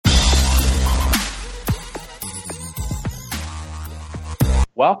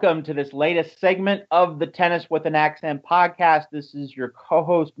Welcome to this latest segment of the Tennis with an Accent podcast. This is your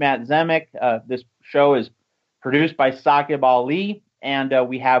co-host, Matt Zemek. This show is produced by Saqib Ali, and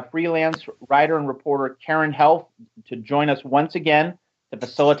we have freelance writer and reporter Karen Helf to join us once again to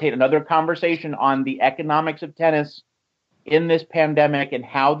facilitate another conversation on the economics of tennis in this pandemic and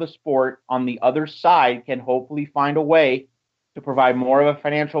how the sport on the other side can hopefully find a way to provide more of a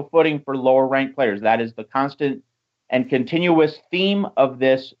financial footing for lower-ranked players. That is the constant and continuous theme of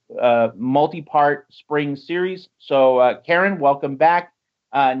this multi-part spring series. So, Karen, welcome back,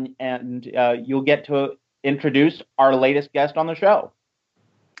 and you'll get to introduce our latest guest on the show.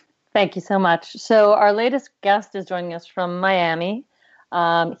 Thank you so much. So our latest guest is joining us from Miami.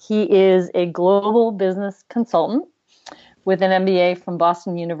 He is a global business consultant with an MBA from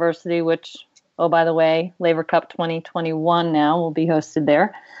Boston University, which, oh, by the way, Laver Cup 2021 now will be hosted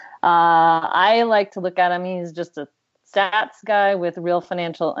there. I like to look at him. He's just a stats guy with real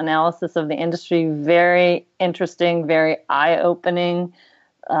financial analysis of the industry. Very interesting, very eye-opening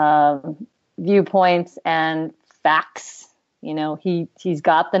viewpoints and facts. You know, he's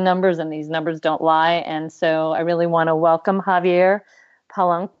got the numbers, and these numbers don't lie. And so I really want to welcome Javier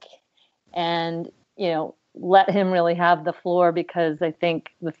Palenque and, you know, let him really have the floor, because I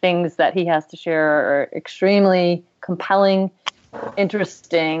think the things that he has to share are extremely compelling,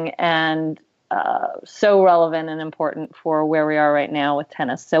 interesting, and so relevant and important for where we are right now with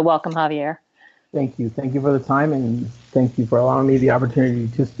tennis. So welcome, Javier. Thank you. Thank you for the time, and thank you for allowing me the opportunity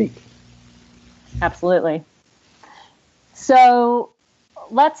to speak. Absolutely. So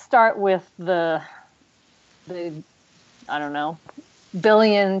let's start with the I don't know,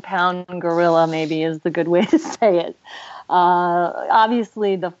 billion-pound gorilla maybe is the good way to say it.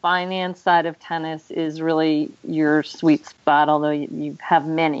 Obviously, the finance side of tennis is really your sweet spot, although you have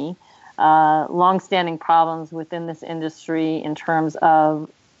many. Long-standing problems within this industry in terms of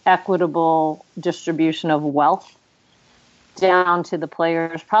equitable distribution of wealth down to the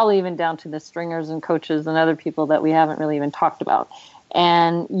players, probably even down to the stringers and coaches and other people that we haven't really even talked about.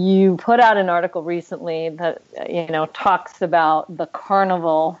 And you put out an article recently that, you know, talks about the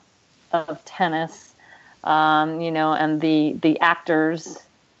carnival of tennis, you know, and the actors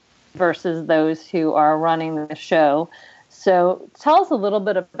versus those who are running the show. So tell us a little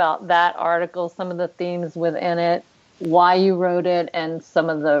bit about that article, some of the themes within it, why you wrote it, and some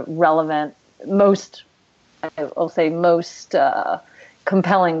of the relevant, most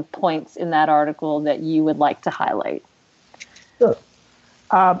compelling points in that article that you would like to highlight. Sure.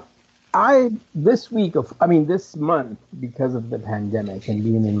 This month, because of the pandemic and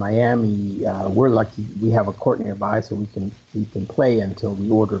being in Miami, we're lucky we have a court nearby, so we can play until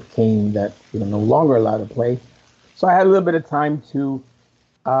the order came that we're no longer allowed to play. So I had a little bit of time to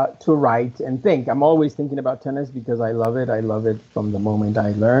write and think. I'm always thinking about tennis because I love it. I love it from the moment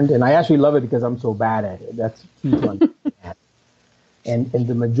I learned, and I actually love it because I'm so bad at it. That's key to understand. And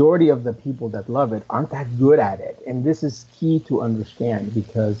the majority of the people that love it aren't that good at it. And this is key to understand,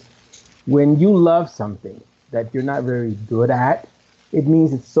 because when you love something that you're not very good at, it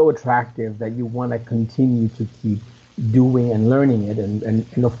means it's so attractive that you want to continue to keep doing and learning it.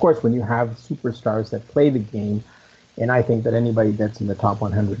 And of course, when you have superstars that play the game, and I think that anybody that's in the top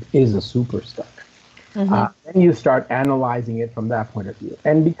 100 is a superstar, then you start analyzing it from that point of view.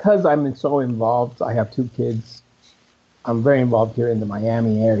 And because I'm so involved, I have 2 kids. I'm very involved here in the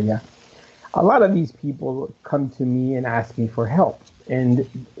Miami area. A lot of these people come to me and ask me for help. And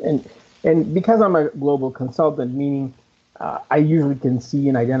because I'm a global consultant, meaning I usually can see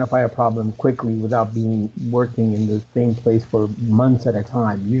and identify a problem quickly without working in the same place for months at a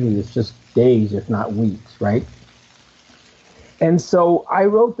time. Usually it's just days, if not weeks, right? And so I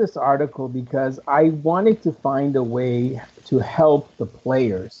wrote this article because I wanted to find a way to help the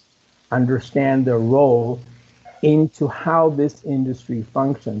players understand their role into how this industry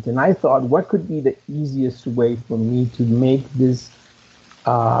functions. And I thought, what could be the easiest way for me to make this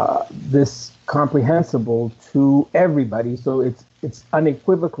comprehensible to everybody, so it's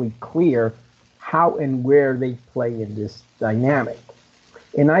unequivocally clear how and where they play in this dynamic.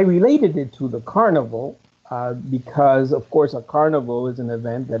 And I related it to the carnival because, of course, a carnival is an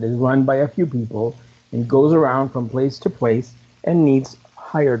event that is run by a few people and goes around from place to place and needs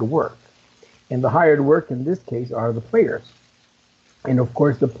hired work. And the hired work in this case are the players. And of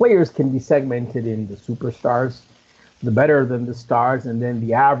course, the players can be segmented in the superstars, the better than the stars, and then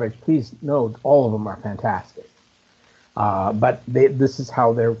the average. Please note, all of them are fantastic. But this is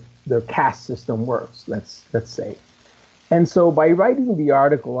how their caste system works, let's say. And so by writing the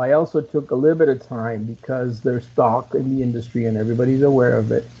article, I also took a little bit of time, because there's talk in the industry and everybody's aware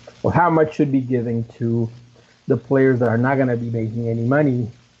of it, of how much should be given to the players that are not going to be making any money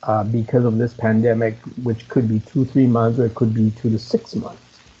because of this pandemic, which could be 2-3 months or it could be 2 to 6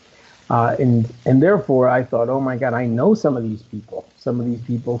 months. And therefore, I thought, oh my God, I know some of these people. Some of these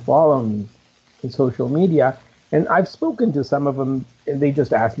people follow me in social media, and I've spoken to some of them, and they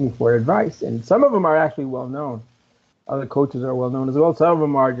just asked me for advice. And some of them are actually well known. Other coaches are well known as well. Some of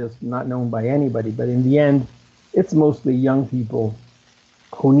them are just not known by anybody. But in the end, it's mostly young people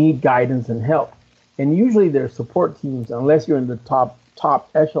who need guidance and help. And usually their support teams, unless you're in the top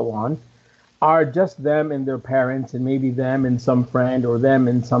echelon, are just them and their parents, and maybe them and some friend, or them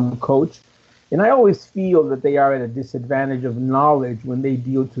and some coach. And I always feel that they are at a disadvantage of knowledge when they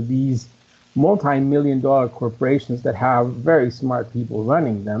deal to these multi-million-dollar corporations that have very smart people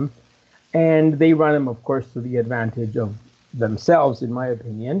running them. And they run them, of course, to the advantage of themselves, in my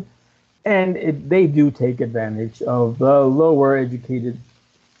opinion. And they do take advantage of the lower educated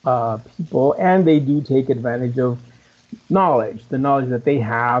people, and they do take advantage of knowledge, the knowledge that they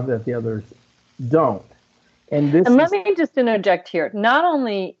have that the others don't. And let me just interject here. Not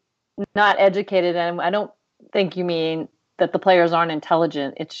only not educated, and I don't think you mean that the players aren't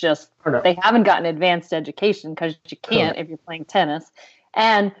intelligent. It's just they haven't gotten advanced education, because you can't if you're playing tennis.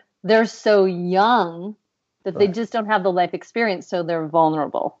 And they're so young that they just don't have the life experience, so they're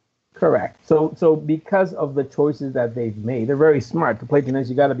vulnerable. Correct. So because of the choices that they've made, they're very smart. To play tennis,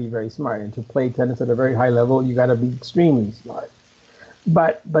 you got to be very smart, and to play tennis at a very high level, you got to be extremely smart.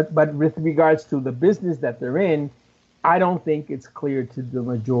 But with regards to the business that they're in, I don't think it's clear to the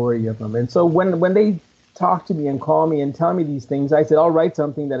majority of them. And so when they talk to me and call me and tell me these things, I said, I'll write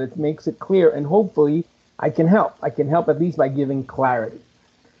something that it makes it clear, and hopefully I can help. I can help at least by giving clarity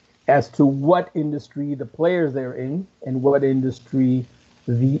as to what industry the players they're in and what industry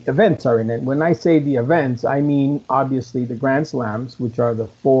the events are in. And when I say the events, I mean obviously the Grand Slams, which are the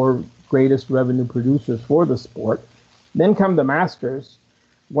 4 greatest revenue producers for the sport. Then come the Masters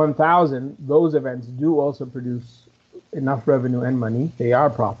 1000. Those events do also produce enough revenue and money. They are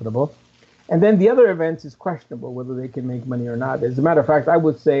profitable. And then the other events is questionable whether they can make money or not. As a matter of fact, I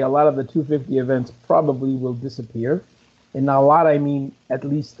would say a lot of the 250 events probably will disappear. And a lot, I mean at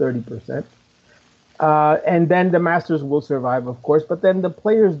least 30%. And then the Masters will survive, of course, but then the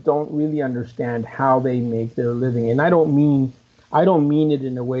players don't really understand how they make their living. And I don't mean it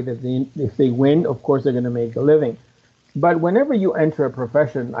in a way that if they win, of course they're going to make a living. But whenever you enter a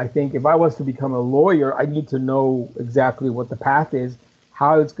profession, I think if I was to become a lawyer, I need to know exactly what the path is,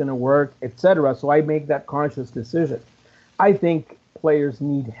 how it's going to work, etc. So I make that conscious decision. I think players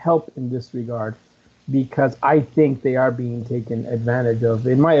need help in this regard, because I think they are being taken advantage of.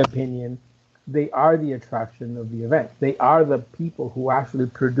 In my opinion, they are the attraction of the event. They are the people who actually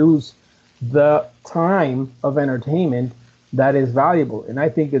produce the time of entertainment that is valuable. And I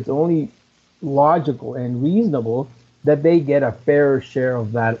think it's only logical and reasonable that they get a fair share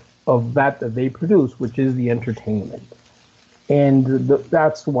of that they produce, which is the entertainment. And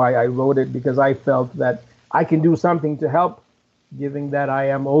that's why I wrote it, because I felt that I can do something to help, given that I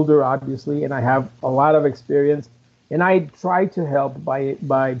am older, obviously, and I have a lot of experience. And I try to help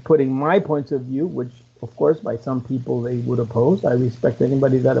by putting my points of view, which, of course, by some people they would oppose. I respect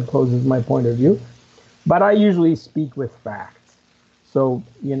anybody that opposes my point of view. But I usually speak with facts. So,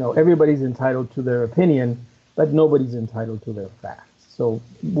 everybody's entitled to their opinion, but nobody's entitled to their facts. So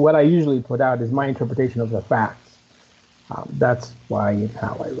what I usually put out is my interpretation of the facts. That's why and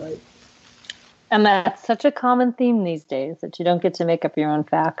how I write. And that's such a common theme these days, that you don't get to make up your own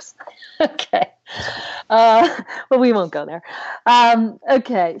facts. Okay. Well, we won't go there.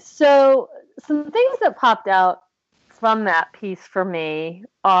 Okay. So some things that popped out from that piece for me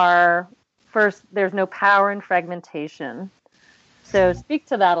are, first, there's no power in fragmentation. So speak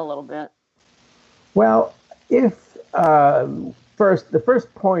to that a little bit. Well, if the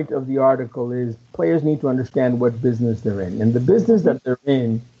first point of the article is players need to understand what business they're in. And the business that they're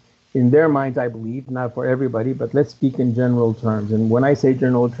in their minds, I believe, not for everybody, but let's speak in general terms. And when I say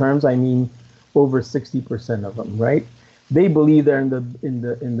general terms, I mean over 60% of them, right? They believe they're in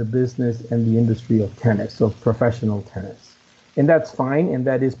the business and the industry of tennis, of professional tennis. And that's fine, and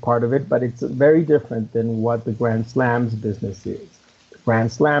that is part of it, but it's very different than what the Grand Slam's business is. The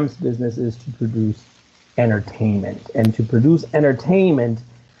Grand Slam's business is to produce entertainment. And to produce entertainment,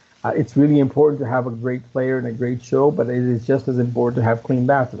 it's really important to have a great player and a great show, but it is just as important to have clean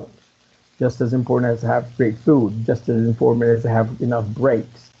bathrooms, just as important as to have great food, just as important as to have enough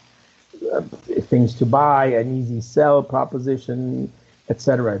breaks, things to buy, an easy sell proposition,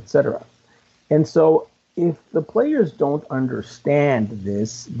 etc., etc. And so if the players don't understand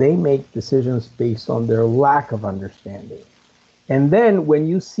this, they make decisions based on their lack of understanding. And then when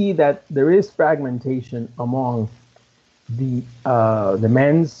you see that there is fragmentation among the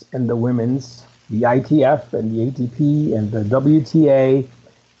men's and the women's, the ITF and the ATP and the WTA,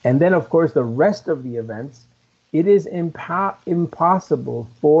 and then of course the rest of the events, it is impossible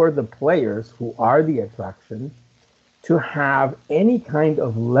for the players who are the attraction to have any kind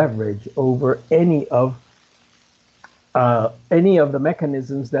of leverage over any of the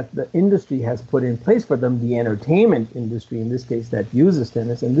mechanisms that the industry has put in place for them, the entertainment industry in this case that uses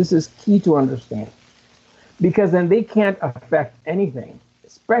tennis. And this is key to understand, because then they can't affect anything,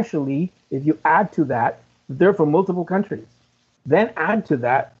 especially if you add to that they're from multiple countries. Then add to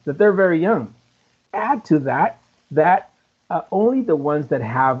that they're very young. Add to that only the ones that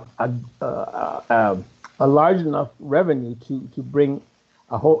have a large enough revenue to bring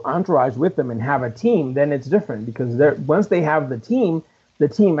a whole entourage with them and have a team, then it's different, because once they have the team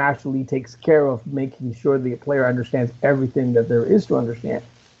actually takes care of making sure the player understands everything that there is to understand.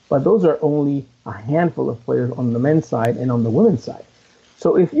 But those are only a handful of players on the men's side and on the women's side.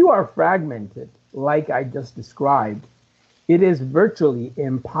 So if you are fragmented, like I just described, it is virtually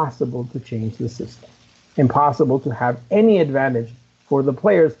impossible to change the system. Impossible to have any advantage for the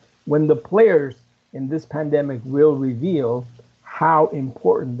players, when the players in this pandemic will reveal how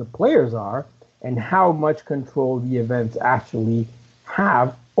important the players are and how much control the events actually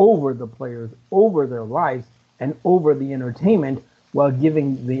have over the players, over their lives, and over the entertainment, while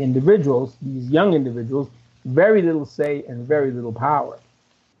giving the individuals, these young individuals, very little say and very little power.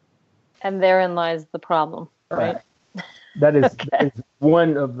 And therein lies the problem, right? That is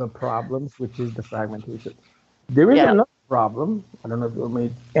one of the problems, which is the fragmentation. There is another problem. I don't know if you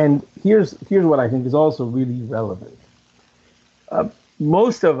made, and here's what I think is also really relevant.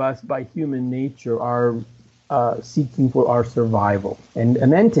 Most of us, by human nature, are seeking for our survival, and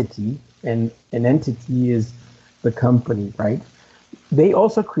an entity is the company, right? They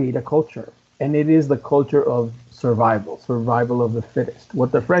also create a culture, and it is the culture of survival of the fittest.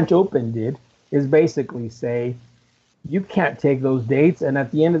 What the French Open did is basically say, you can't take those dates, and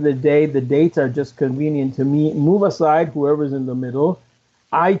at the end of the day, the dates are just convenient to me. Move aside whoever's in the middle.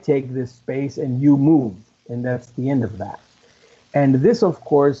 I take this space and you move, and that's the end of that. And this, of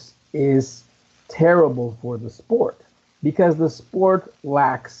course, is terrible for the sport, because the sport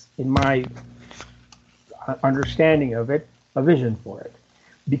lacks, in my understanding of it, a vision for it.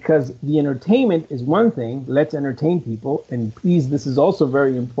 Because the entertainment is one thing, let's entertain people, and please, this is also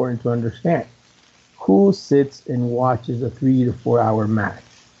very important to understand. Who sits and watches a 3 to 4 hour match?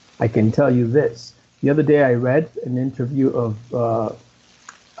 I can tell you this. The other day I read an interview of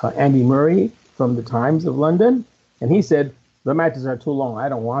Andy Murray from the Times of London, and he said, the matches are too long, I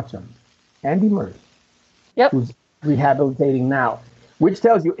don't watch them. Andy Murray, who's rehabilitating now, which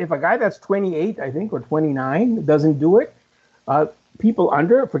tells you if a guy that's 28, I think, or 29 doesn't do it, people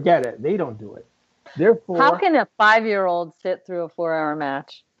under, forget it, they don't do it. Therefore, how can a 5-year-old sit through a 4-hour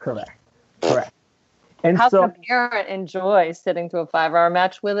match? Correct. And how can a parent enjoy sitting through a 5-hour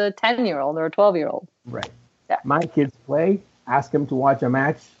match with a 10-year-old or a 12-year-old? Right. Yeah. My kids play, ask them to watch a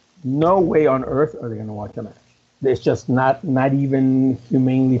match. No way on earth are they going to watch a match. It's just not even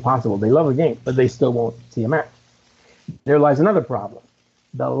humanely possible. They love a game, but they still won't see a match. There lies another problem.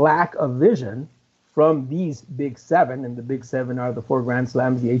 The lack of vision from these big seven, and the big seven are the 4 Grand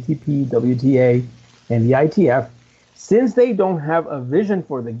Slams, the ATP, WTA, and the ITF. Since they don't have a vision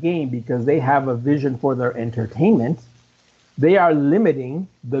for the game because they have a vision for their entertainment, they are limiting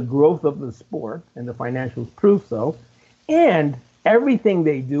the growth of the sport, and the financials prove so. And everything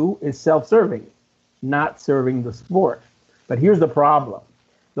they do is self-serving, not serving the sport. But here's the problem.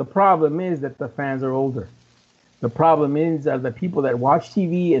 The problem is that the fans are older. The problem is that the people that watch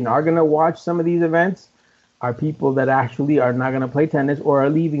TV and are going to watch some of these events are people that actually are not going to play tennis or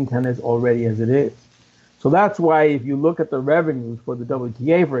are leaving tennis already as it is. So that's why if you look at the revenues for the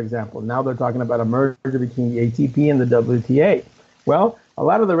WTA, for example, now they're talking about a merger between the ATP and the WTA. Well, a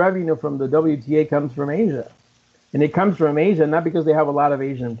lot of the revenue from the WTA comes from Asia. And it comes from Asia not because they have a lot of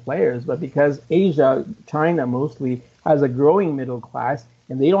Asian players, but because Asia, China mostly, has a growing middle class,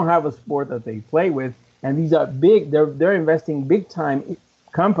 and they don't have a sport that they play with. And these are big, they're investing big time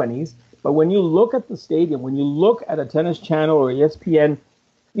companies. But when you look at the stadium, when you look at a Tennis Channel or ESPN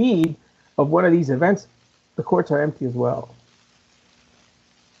feed of one of these events, the courts are empty as well.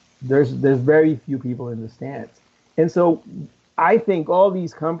 There's very few people in the stands. And so I think all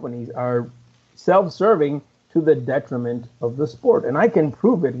these companies are self-serving to the detriment of the sport. And I can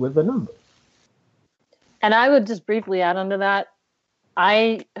prove it with the numbers. And I would just briefly add onto that.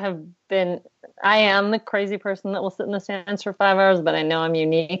 I am the crazy person that will sit in the stands for 5 hours, but I know I'm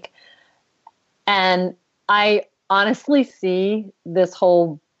unique. And I honestly see this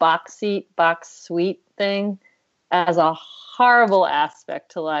whole box seat, box suite thing as a horrible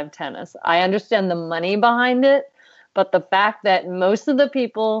aspect to live tennis. I understand the money behind it, but the fact that most of the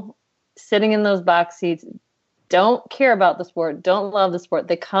people sitting in those box seats don't care about the sport, don't love the sport.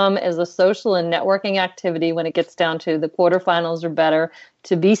 They come as a social and networking activity when it gets down to the quarterfinals or better,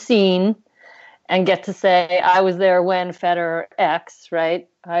 to be seen and get to say, I was there when Federer X, right?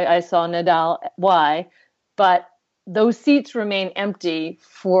 I saw Nadal Y. But those seats remain empty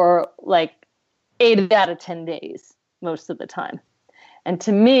for like 8 out of 10 days most of the time. And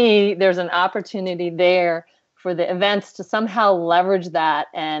to me, there's an opportunity there for the events to somehow leverage that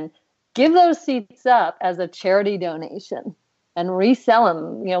and give those seats up as a charity donation and resell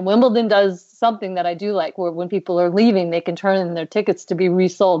them. You know, Wimbledon does something that I do like, where when people are leaving, they can turn in their tickets to be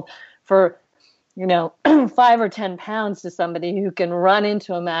resold for, you know, £5 or £10 to somebody who can run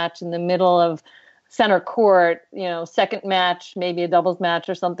into a match in the middle of center court, you know, second match, maybe a doubles match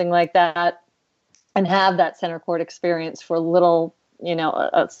or something like that, and have that center court experience for a little, you know,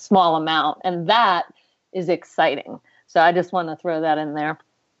 a small amount. And that is exciting. So I just want to throw that in there.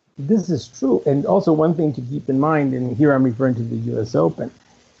 This is true. And also one thing to keep in mind, and here I'm referring to the US Open,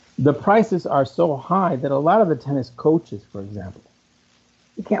 the prices are so high that a lot of the tennis coaches, for example,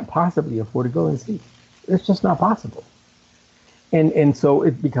 you can't possibly afford to go and see. It's just not possible. And so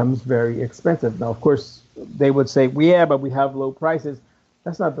it becomes very expensive. Now, of course, they would say, well, yeah, but we have low prices.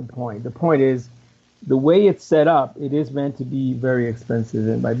 That's not the point. The point is, the way it's set up, it is meant to be very expensive.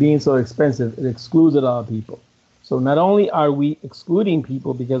 And by being so expensive, it excludes a lot of people. So not only are we excluding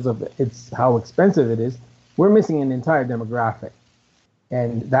people because of how expensive it is, we're missing an entire demographic.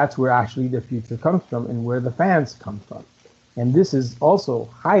 And that's where actually the future comes from and where the fans come from. And this is also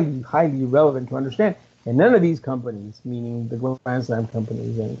highly, highly relevant to understand. And none of these companies, meaning the Grand Slam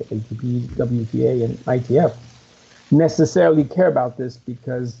companies and ATP, WTA, and ITF, necessarily care about this,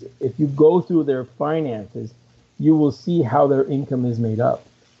 because if you go through their finances, you will see how their income is made up.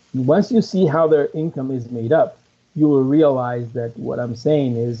 And once you see how their income is made up, you will realize that what I'm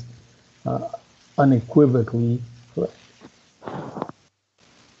saying is unequivocally correct.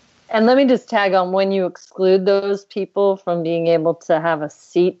 And let me just tag on, when you exclude those people from being able to have a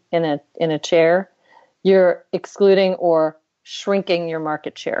seat in a chair, you're excluding or shrinking your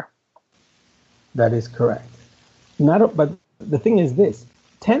market share. That is correct. But the thing is this: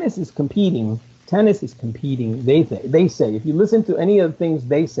 tennis is competing. They say, if you listen to any of the things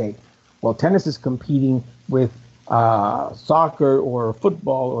they say, well, tennis is competing with soccer or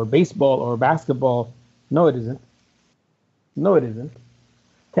football or baseball or basketball. No, it isn't.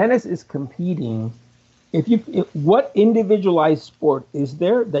 Tennis is competing. What individualized sport is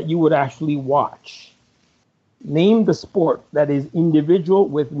there that you would actually watch? Name the sport that is individual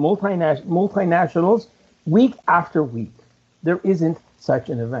with multinationals week after week. There isn't such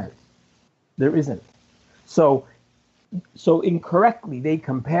an event. There isn't. So incorrectly they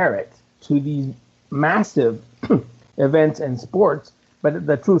compare it to these massive events and sports, but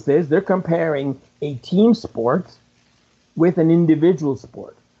the truth is they're comparing a team sport with an individual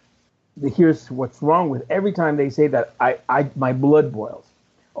sport. Here's what's wrong with every time they say that, my blood boils.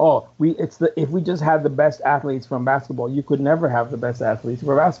 Oh, if we just had the best athletes from basketball. You could never have the best athletes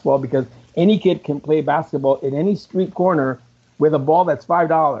for basketball, because any kid can play basketball in any street corner with a ball that's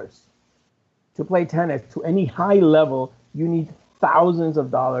 $5. To play tennis to any high level, you need thousands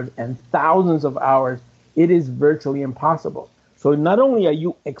of dollars and thousands of hours. It is virtually impossible. So not only are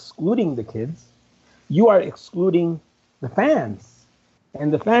you excluding the kids, you are excluding the fans.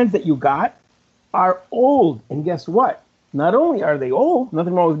 And the fans that you got are old. And guess what? Not only are they old,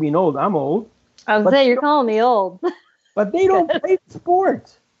 nothing wrong with being old, I'm old. I was saying, you're calling me old. But they don't play the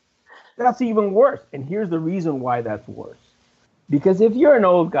sport. That's even worse. And here's the reason why that's worse. Because if you're an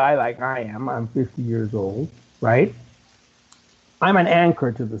old guy like I am, I'm 50 years old, right? I'm an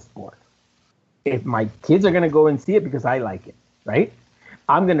anchor to the sport. If my kids are going to go and see it because I like it, right?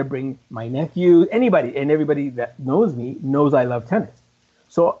 I'm going to bring my nephew, anybody, and everybody that knows me knows I love tennis.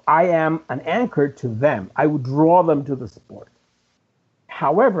 So I am an anchor to them. I would draw them to the sport.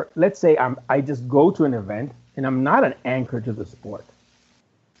 However, let's say I just go to an event and I'm not an anchor to the sport.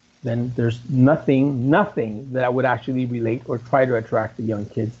 Then there's nothing that would actually relate or try to attract the young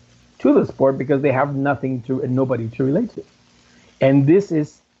kids to the sport, because they have nothing to and nobody to relate to. And this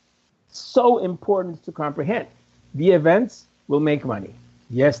is so important to comprehend. The events will make money.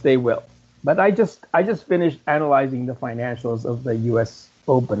 Yes, they will. But I just finished analyzing the financials of the US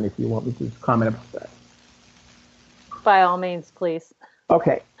Open, if you want me to comment about that. By all means, please.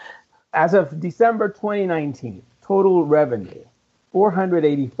 Okay. As of December 2019, total revenue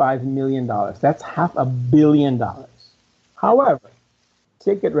 $485 million. That's $500 million. However,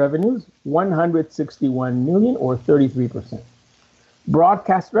 ticket revenues, $161 million or 33%.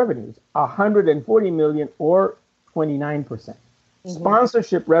 Broadcast revenues, $140 million or 29%. Mm-hmm.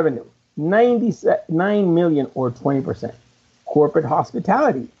 Sponsorship revenue, $99 million or 20%. Corporate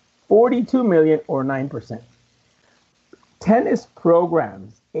hospitality, $42 million or 9%. Tennis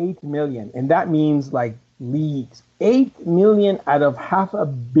programs, $8 million, and that means like leagues, $8 million out of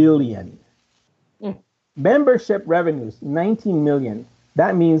 $500 million. Mm. Membership revenues, $19 million.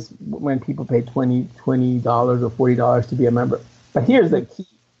 That means when people pay $20 or $40 to be a member. But here's the key.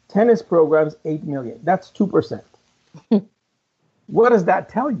 Tennis programs, $8 million. That's 2%. What does that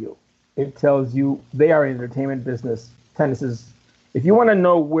tell you? It tells you they are an entertainment business. Tennis is, if you want to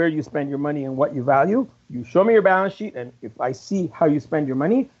know where you spend your money and what you value, you show me your balance sheet. And if I see how you spend your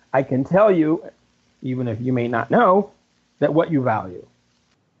money, I can tell you, even if you may not know, that what you value.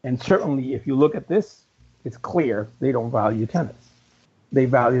 And certainly if you look at this, it's clear they don't value tennis. They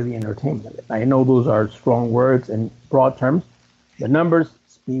value the entertainment of it. I know those are strong words and broad terms. The numbers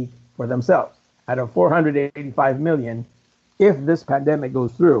speak for themselves. Out of 485 million, if this pandemic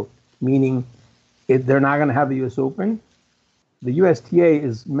goes through, meaning if they're not going to have the U.S. Open, the USTA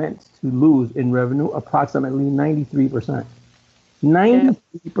is meant to lose in revenue approximately 93%.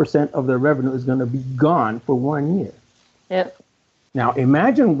 93% of their revenue is going to be gone for 1 year. Yep. Now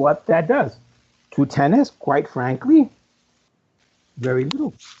imagine what that does to tennis. Quite frankly, very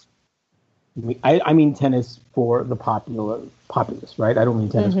little. I mean tennis for the populace, right? I don't mean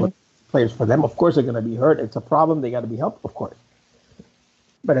tennis for players. For them, of course, they're going to be hurt. It's a problem. They got to be helped, of course.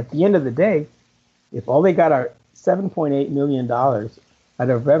 But at the end of the day, if all they got are $7.8 million out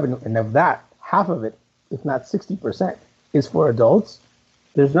of revenue, and of that, half of it, if not 60%, is for adults,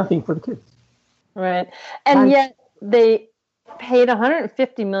 there's nothing for the kids. Right. And yet they paid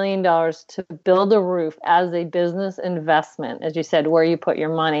 $150 million to build a roof as a business investment. As you said, where you put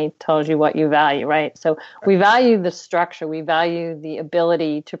your money tells you what you value, right? So we value the structure. We value the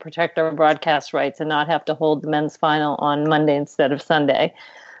ability to protect our broadcast rights and not have to hold the men's final on Monday instead of Sunday.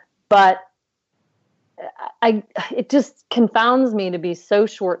 But it just confounds me to be so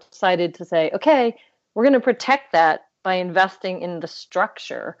short-sighted to say, okay, we're going to protect that by investing in the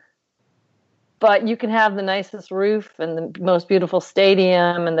structure. But you can have the nicest roof and the most beautiful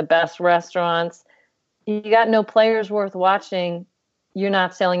stadium and the best restaurants. You got no players worth watching. You're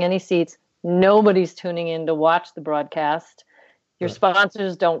not selling any seats. Nobody's tuning in to watch the broadcast. Your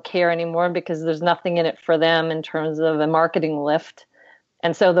sponsors don't care anymore because there's nothing in it for them in terms of a marketing lift.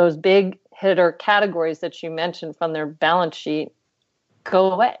 And so those big hitter categories that you mentioned from their balance sheet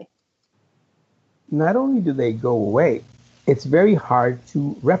go away. Not only do they go away, it's very hard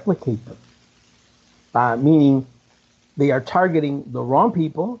to replicate them. Meaning they are targeting the wrong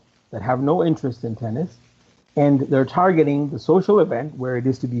people that have no interest in tennis, and they're targeting the social event where it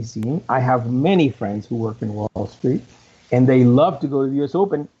is to be seen. I have many friends who work in Wall Street, and they love to go to the U.S.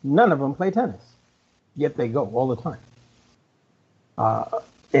 Open. None of them play tennis, yet they go all the time.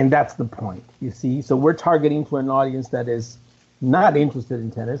 And that's the point, you see. So we're targeting to an audience that is not interested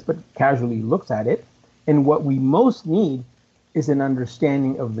in tennis, but casually looks at it. And what we most need is an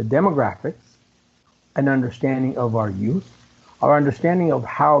understanding of the demographics, an understanding of our youth, our understanding of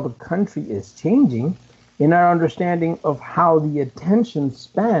how the country is changing, and our understanding of how the attention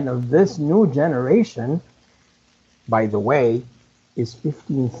span of this new generation, by the way, is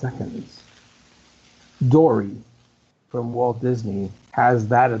 15 seconds. Dory from Walt Disney has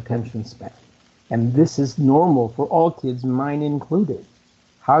that attention span. And this is normal for all kids, mine included.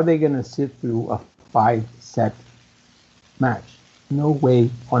 How are they going to sit through a 5-set match? No way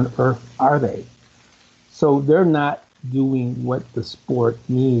on earth are they. So they're not doing what the sport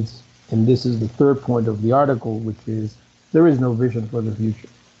needs. And this is the third point of the article, which is there is no vision for the future.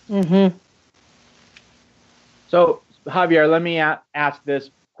 Mm-hmm. So, Javier, let me ask this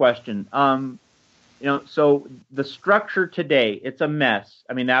question. So the structure today, it's a mess.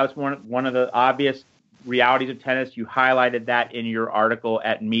 I mean, that was one of the obvious realities of tennis. You highlighted that in your article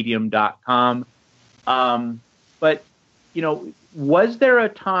at medium.com. But, was there a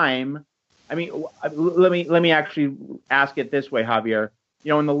time, let me actually ask it this way, Javier.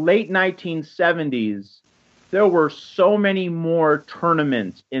 In the late 1970s, there were so many more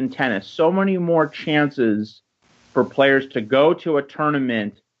tournaments in tennis, so many more chances for players to go to a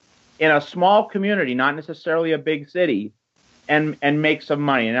tournament in a small community, not necessarily a big city, and make some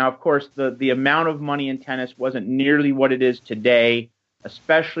money. And now, of course, the amount of money in tennis wasn't nearly what it is today,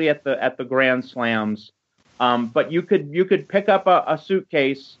 especially at the Grand Slams. But you could pick up a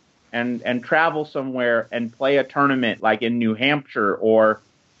suitcase and travel somewhere and play a tournament like in New Hampshire or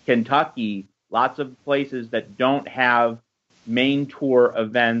Kentucky, lots of places that don't have main tour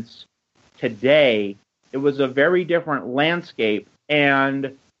events today, it was a very different landscape.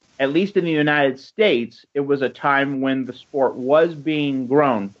 And at least in the United States, it was a time when the sport was being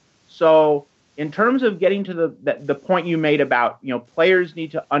grown. So in terms of getting to the point you made about, tennis players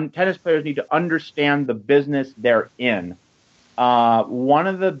need to understand the business they're in. One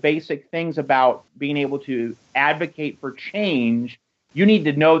of the basic things about being able to advocate for change, you need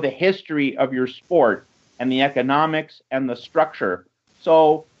to know the history of your sport and the economics and the structure.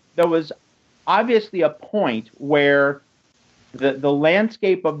 So there was obviously a point where the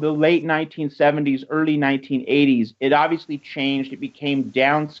landscape of the late 1970s, early 1980s, it obviously changed. It became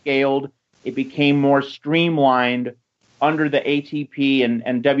downscaled. It became more streamlined under the ATP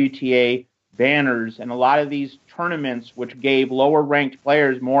and WTA banners. And a lot of these tournaments, which gave lower-ranked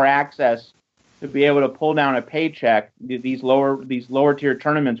players more access to be able to pull down a paycheck, these lower-tier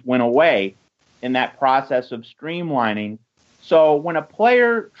tournaments went away in that process of streamlining. So when a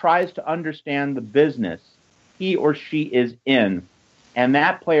player tries to understand the business he or she is in, and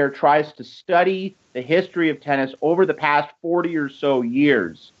that player tries to study the history of tennis over the past 40 or so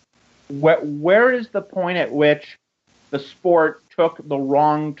years, where is the point at which the sport took the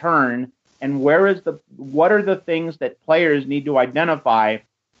wrong turn, and what are the things that players need to identify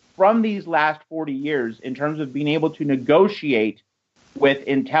from these last 40 years in terms of being able to negotiate with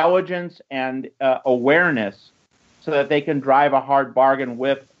intelligence and awareness so that they can drive a hard bargain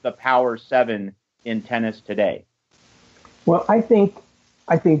with the Power 7 in tennis today? Well, I think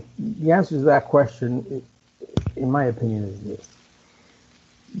the answer to that question, in my opinion, is this.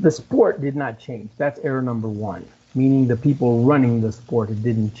 The sport did not change. That's error number one, meaning the people running the sport, it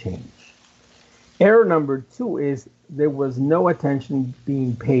didn't change. Error number two is there was no attention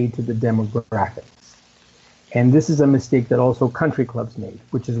being paid to the demographics. And this is a mistake that also country clubs made,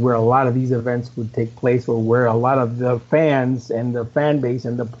 which is where a lot of these events would take place, or where a lot of the fans and the fan base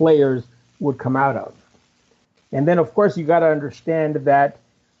and the players would come out of. And then, of course, you got to understand that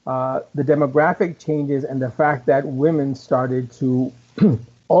the demographic changes and the fact that women started to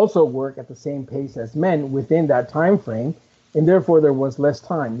also work at the same pace as men within that time frame, and therefore there was less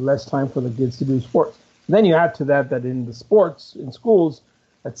time for the kids to do sports. And then you add to that in the sports in schools,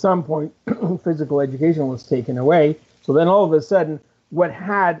 at some point, physical education was taken away. So then all of a sudden, what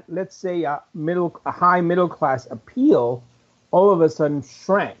had, let's say, a high middle class appeal, all of a sudden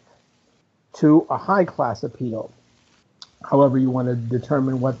shrank to a high class appeal. However you want to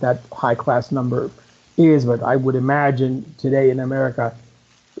determine what that high class number is, but I would imagine today in America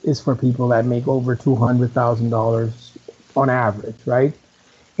is for people that make over $200,000 on average, right?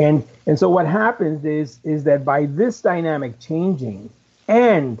 And so what happens is that by this dynamic changing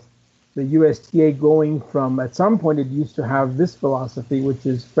and the USTA going from, at some point it used to have this philosophy, which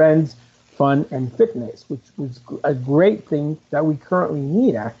is friends, fun, and fitness, which was a great thing that we currently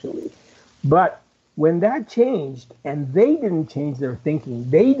need, actually. But when that changed, and they didn't change their thinking,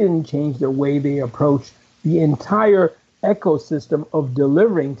 they didn't change the way they approach the entire ecosystem of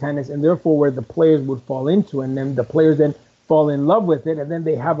delivering tennis, and therefore where the players would fall into, and then the players then fall in love with it, and then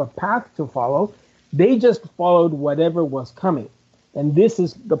they have a path to follow. They just followed whatever was coming. And this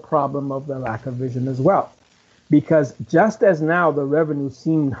is the problem of the lack of vision as well. Because just as now the revenue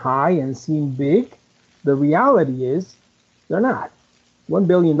seemed high and seemed big, the reality is they're not. $1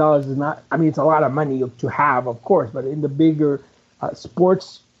 billion is not, I mean, it's a lot of money to have, of course, but in the bigger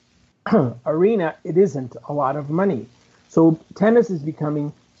sports arena, it isn't a lot of money. So tennis is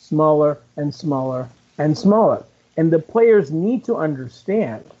becoming smaller and smaller and smaller. And the players need to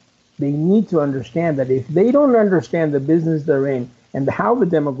understand, that if they don't understand the business they're in and how the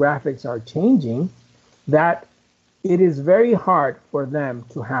demographics are changing, that it is very hard for them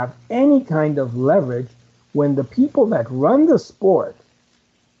to have any kind of leverage when the people that run the sport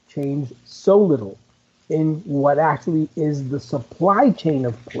change so little in what actually is the supply chain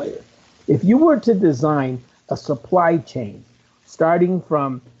of players. If you were to design a supply chain starting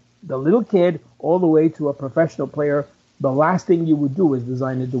from the little kid all the way to a professional player, the last thing you would do is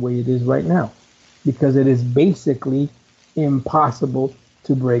design it the way it is right now, because it is basically impossible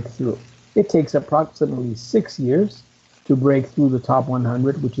to break through. It takes approximately 6 years to break through the top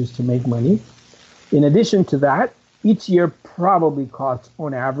 100, which is to make money. In addition to that, each year probably costs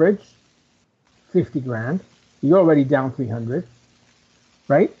on average 50 grand. You're already down 300,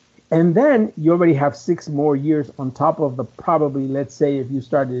 right? And then you already have 6 more years on top of the probably, let's say if you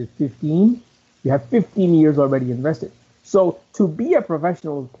started at 15, you have 15 years already invested. So to be a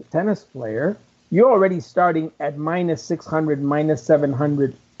professional tennis player, You're already starting at minus 600, minus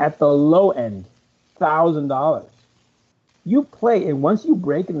 700 at the low end, $1,000. You play, and once you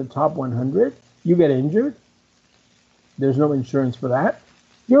break in the top 100, you get injured. There's no insurance for that.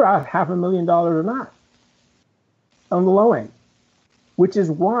 You're out $500,000 or not on the low end, which is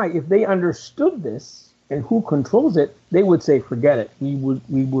why if they understood this and who controls it, they would say, forget it. We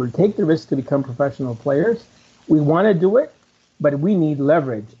would take the risk to become professional players. We want to do it, but we need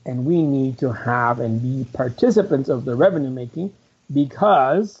leverage and we need to have and be participants of the revenue making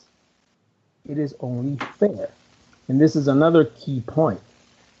because it is only fair. And this is another key point.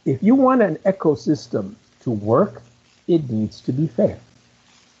 If you want an ecosystem to work, it needs to be fair.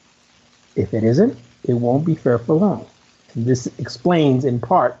 If it isn't, it won't be fair for long. And this explains in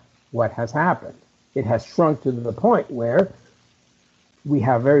part what has happened. It has shrunk to the point where we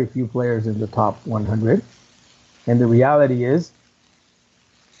have very few players in the top 100. And the reality is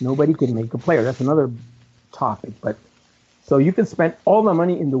nobody can make a player. That's another topic. But so you can spend all the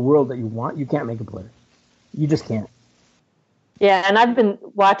money in the world that you want. You can't make a player. You just can't. Yeah, and I've been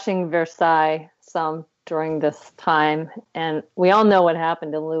watching Versailles some during this time, and we all know what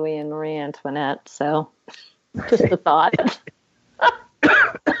happened to Louis and Marie Antoinette, so just a thought.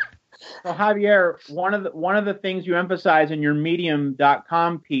 So Javier, one of the things you emphasize in your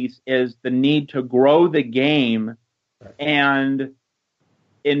Medium.com piece is the need to grow the game, and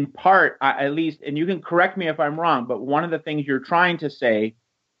in part, at least, and you can correct me if I'm wrong, but one of the things you're trying to say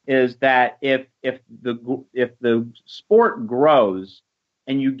is that if the sport grows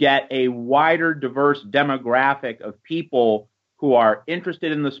and you get a wider, diverse demographic of people who are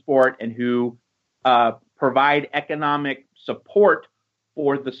interested in the sport and who provide economic support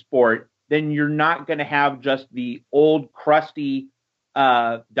for the sport, then you're not going to have just the old, crusty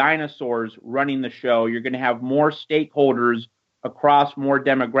dinosaurs running the show. You're going to have more stakeholders across more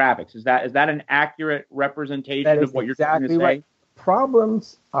demographics. Is that an accurate representation of what you're trying to say? Right.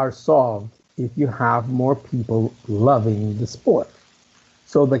 Problems are solved if you have more people loving the sport.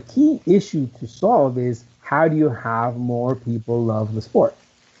 So the key issue to solve is how do you have more people love the sport?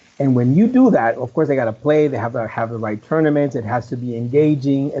 And when you do that, of course, they got to play, they have to have the right tournaments, it has to be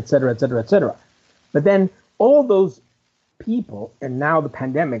engaging, et cetera, et cetera, et cetera. But then all those people, and now the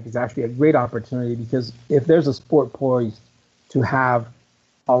pandemic is actually a great opportunity because if there's a sport poised to have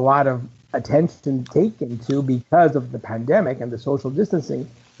a lot of attention taken to because of the pandemic and the social distancing,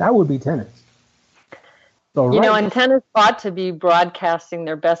 that would be tennis. So, you know, and tennis ought to be broadcasting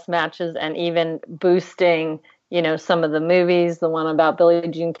their best matches and even boosting, you know, some of the movies, the one about Billie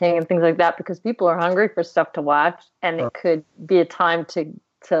Jean King and things like that, because people are hungry for stuff to watch, and it could be a time to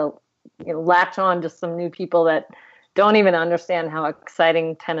you know, latch on to some new people that don't even understand how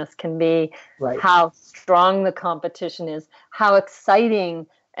exciting tennis can be, how strong the competition is, how exciting.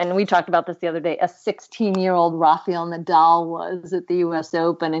 And we talked about this the other day, a 16-year-old Rafael Nadal was at the U.S.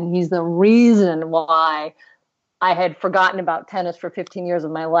 Open, and he's the reason why I had forgotten about tennis for 15 years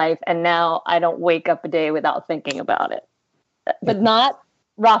of my life, and now I don't wake up a day without thinking about it. But not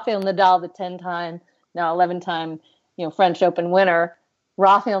Rafael Nadal, the 10-time, now 11-time, you know, French Open winner.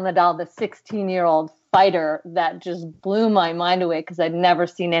 Rafael Nadal, the 16-year-old fighter that just blew my mind away because I'd never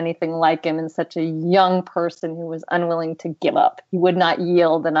seen anything like him, and such a young person who was unwilling to give up. He would not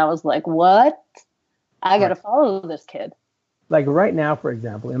yield, and I was like, what? I got to follow this kid. Like right now, for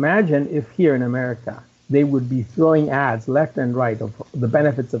example, imagine if here in America, they would be throwing ads left and right of the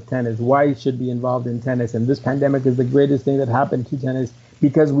benefits of tennis, why you should be involved in tennis, and this pandemic is the greatest thing that happened to tennis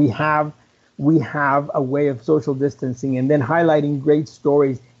because we have a way of social distancing, and then highlighting great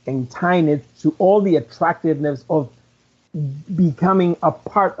stories and tying it to all the attractiveness of becoming a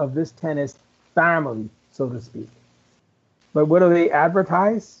part of this tennis family, so to speak. But what do they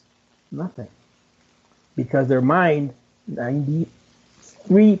advertise? Nothing. Because their mind,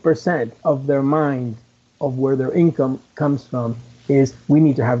 93% of their mind, of where their income comes from, is we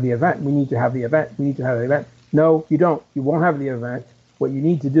need to have the event, we need to have the event, we need to have the event. No, you don't. You won't have the event. What you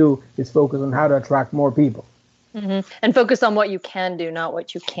need to do is focus on how to attract more people. Mm-hmm. And focus on what you can do, not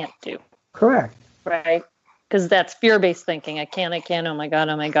what you can't do. Correct. Right? Because that's fear-based thinking. I can't, oh my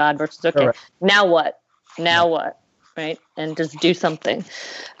God, versus, okay, correct. Now what? Now what? Right? And just do something.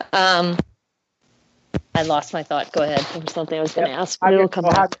 I lost my thought. Go ahead. There was something I was going to ask. It'll come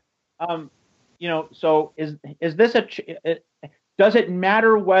back. You know, so is this does it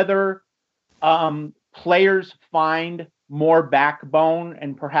matter whether players find more backbone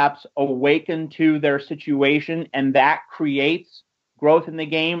and perhaps awaken to their situation, and that creates growth in the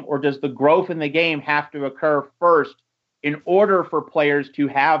game? Or does the growth in the game have to occur first in order for players to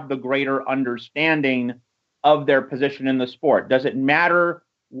have the greater understanding of their position in the sport? Does it matter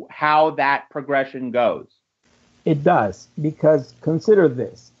how that progression goes? It does, because consider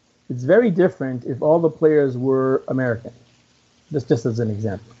this. It's very different if all the players were American. Just as an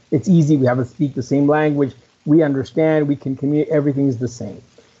example. It's easy. We have to speak the same language. We understand. We can communicate. Everything's the same.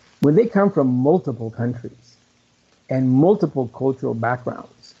 When they come from multiple countries and multiple cultural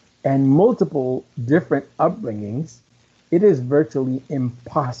backgrounds and multiple different upbringings, it is virtually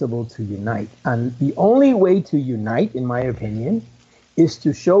impossible to unite. And the only way to unite, in my opinion, is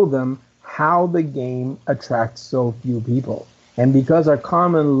to show them how the game attracts so few people. And because our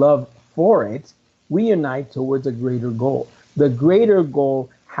common love for it, we unite towards a greater goal. The greater goal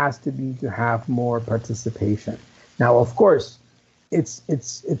has to be to have more participation. Now, of course, it's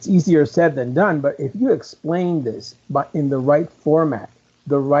easier said than done, but if you explain this but in the right format,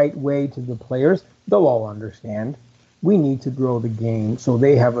 the right way to the players, they'll all understand. We need to grow the game so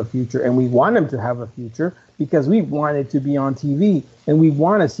they have a future, and we want them to have a future because we want it to be on TV, and we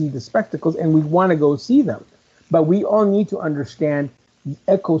want to see the spectacles, and we want to go see them. But we all need to understand the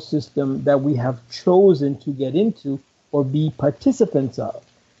ecosystem that we have chosen to get into or be participants of.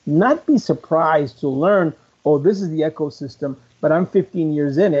 Not be surprised to learn, oh, this is the ecosystem, but I'm 15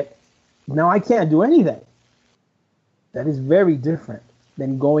 years in it. Now I can't do anything. That is very different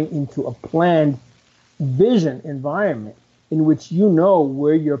than going into a planned vision environment in which you know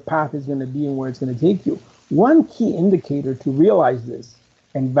where your path is going to be and where it's going to take you. One key indicator to realize this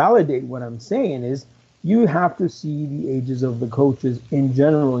and validate what I'm saying is you have to see the ages of the coaches in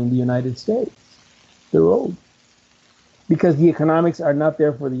general in the United States. They're old. Because the economics are not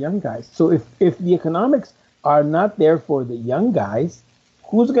there for the young guys. So if the economics are not there for the young guys,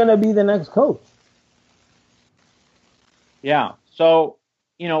 who's going to be the next coach? Yeah. So,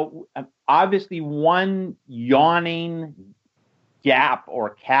 obviously one yawning gap or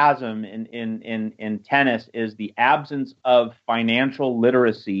chasm in tennis is the absence of financial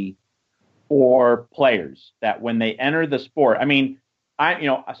literacy for players, that when they enter the sport,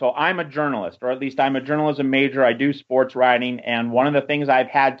 so I'm a journalist, or at least I'm a journalism major. I do sports writing. And one of the things I've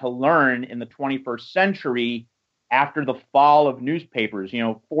had to learn in the 21st century after the fall of newspapers,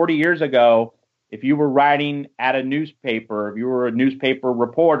 40 years ago, if you were writing at a newspaper, if you were a newspaper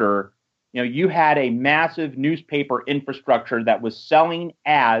reporter, you had a massive newspaper infrastructure that was selling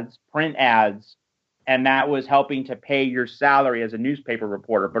ads, print ads, and that was helping to pay your salary as a newspaper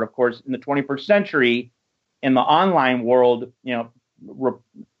reporter. But of course, in the 21st century, in the online world,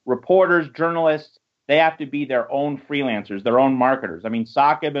 reporters, journalists, they have to be their own freelancers, their own marketers. I mean,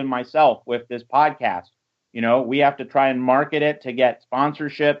 Saqib and myself with this podcast, we have to try and market it to get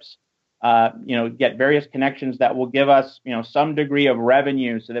sponsorships, get various connections that will give us, some degree of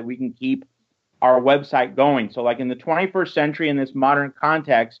revenue so that we can keep our website going. So like in the 21st century, in this modern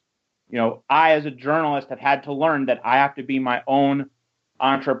context, I as a journalist have had to learn that I have to be my own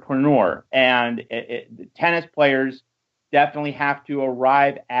entrepreneur. And tennis players definitely have to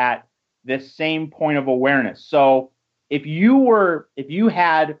arrive at this same point of awareness. So if you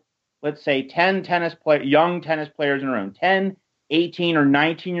had, let's say, 10 young tennis players in a room, 10, 18 or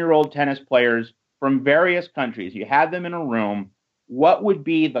 19-year-old tennis players from various countries, you had them in a room, what would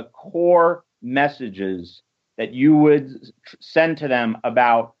be the core messages that you would send to them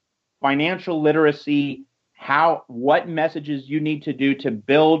about financial literacy, what messages you need to do to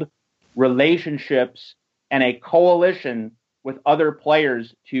build relationships and a coalition with other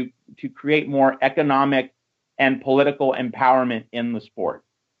players to create more economic and political empowerment in the sport?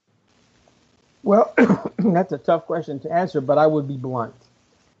 Well, that's a tough question to answer, but I would be blunt.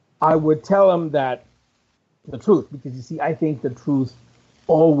 I would tell them that the truth, because you see, I think the truth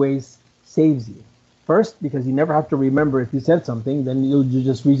always saves you. First, because you never have to remember if you said something, then you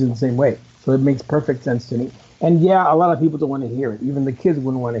just reason the same way. So it makes perfect sense to me. And yeah, a lot of people don't want to hear it. Even the kids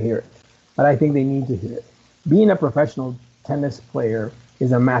wouldn't want to hear it. But I think they need to hear it. Being a professional tennis player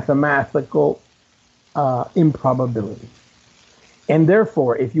is a mathematical improbability. And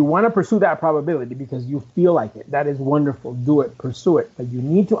therefore, if you want to pursue that probability because you feel like it, that is wonderful. Do it, pursue it. But you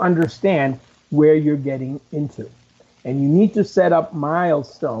need to understand where you're getting into. And you need to set up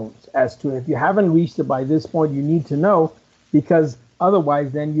milestones as to, if you haven't reached it by this point, you need to know, because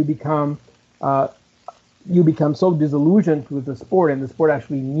otherwise then you become so disillusioned with the sport, and the sport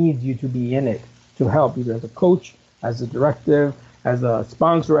actually needs you to be in it to help, either as a coach, as a directive, as a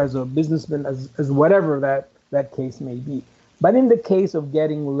sponsor, as a businessman, as whatever that case may be. But in the case of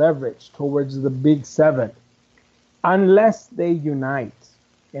getting leverage towards the big seven, unless they unite,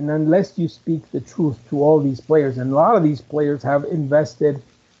 and unless you speak the truth to all these players, and a lot of these players have invested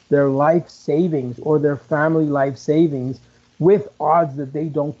their life savings or their family life savings with odds that they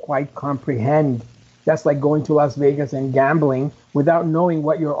don't quite comprehend That's like going to Las Vegas and gambling without knowing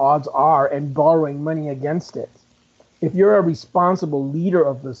what your odds are and borrowing money against it. If you're a responsible leader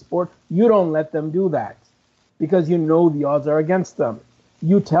of the sport, you don't let them do that because you know the odds are against them.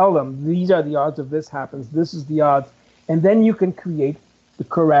 You tell them, these are the odds if this happens, this is the odds, and then you can create the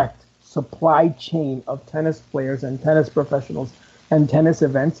correct supply chain of tennis players and tennis professionals and tennis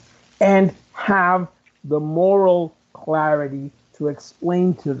events and have the moral clarity to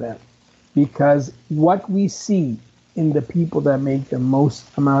explain to them. Because what we see in the people that make the most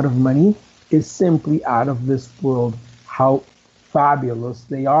amount of money is simply out of this world, how fabulous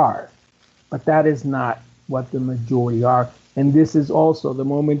they are. But that is not what the majority are. And this is also the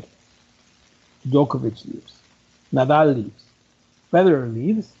moment Djokovic leaves, Nadal leaves, Federer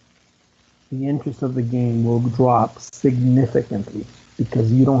leaves, the interest of the game will drop significantly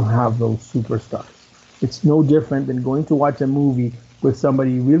because you don't have those superstars. It's no different than going to watch a movie with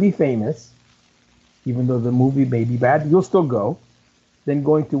somebody really famous, even though the movie may be bad, you'll still go, than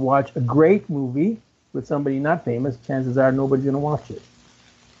going to watch a great movie with somebody not famous. Chances are nobody's going to watch it.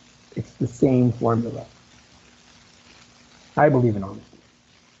 It's the same formula. I believe in honesty.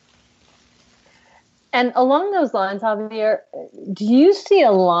 And along those lines, Javier, do you see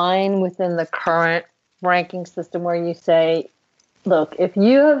a line within the current ranking system where you say, look, if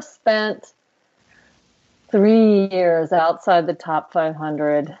you have spent 3 years outside the top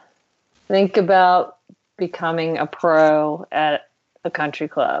 500, think about becoming a pro at a country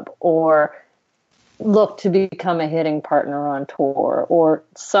club, or look to become a hitting partner on tour, or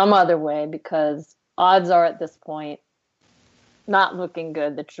some other way, because odds are at this point not looking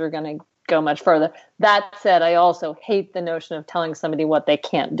good that you're going to go much further. That said, I also hate the notion of telling somebody what they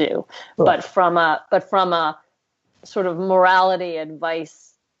can't do. Oh. But from a sort of morality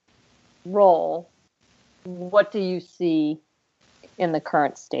advice role, what do you see in the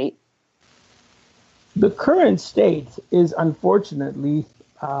current state? The current state is, unfortunately,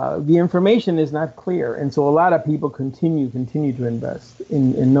 the information is not clear. And so a lot of people continue to invest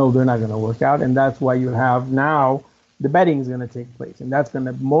in no, they're not going to work out. And that's why you have now the betting is going to take place. And that's going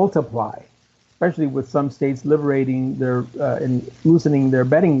to multiply, especially with some states liberating their and loosening their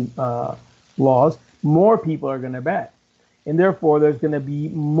betting laws. More people are going to bet. And therefore, there's going to be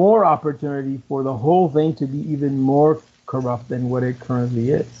more opportunity for the whole thing to be even more corrupt than what it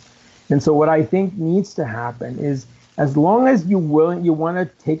currently is. And so what I think needs to happen is, as long as you want to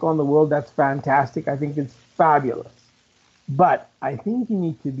take on the world, that's fantastic. I think it's fabulous. But I think you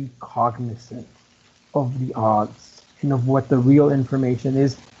need to be cognizant of the odds and of what the real information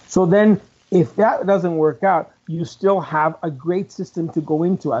is. So then, if that doesn't work out, you still have a great system to go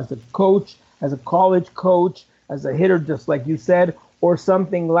into as a coach, as a college coach, as a hitter, just like you said, or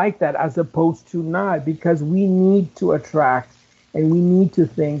something like that, as opposed to not, because we need to attract and we need to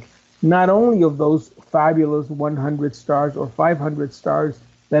think not only of those fabulous 100 stars or 500 stars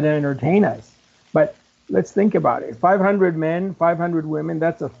that entertain us, but let's think about it. 500 men, 500 women,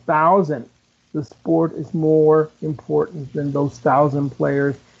 that's 1,000. The sport is more important than those 1,000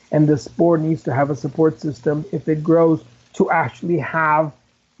 players, and the sport needs to have a support system, if it grows, to actually have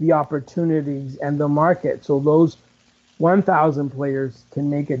the opportunities and the market. So those 1,000 players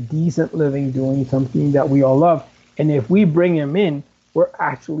can make a decent living doing something that we all love. And if we bring them in, we're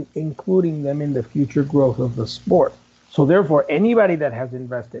actually including them in the future growth of the sport. So therefore, anybody that has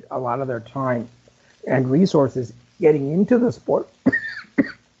invested a lot of their time and resources getting into the sport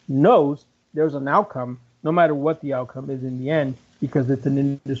knows there's an outcome, no matter what the outcome is in the end, because it's an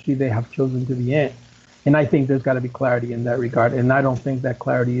industry they have chosen to be in. And I think there's got to be clarity in that regard. And I don't think that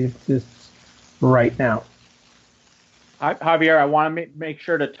clarity exists right now. Javier, I want to make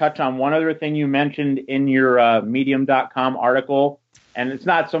sure to touch on one other thing you mentioned in your Medium.com article. And it's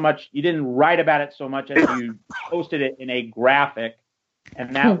not so much, you didn't write about it so much as you posted it in a graphic.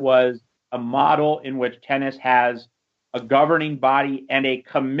 And that was a model in which tennis has a governing body and a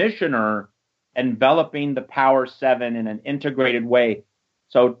commissioner enveloping the Power Seven in an integrated way.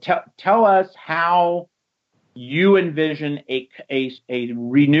 So tell us how you envision a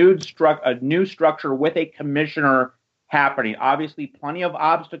new structure with a commissioner happening. Obviously, plenty of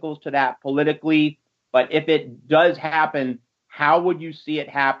obstacles to that politically, but if it does happen, how would you see it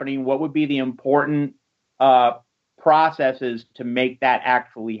happening? What would be the important processes to make that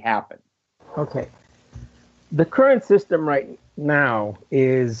actually happen? Okay. The current system right now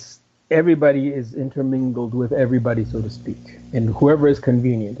is everybody is intermingled with everybody, so to speak, and whoever is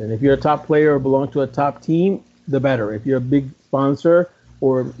convenient. And if you're a top player or belong to a top team, the better. If you're a big sponsor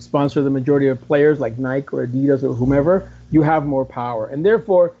or sponsor the majority of players like Nike or Adidas or whomever, you have more power. And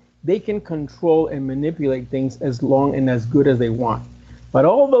therefore, they can control and manipulate things as long and as good as they want. But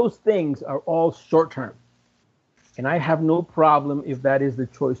all those things are all short term. And I have no problem if that is the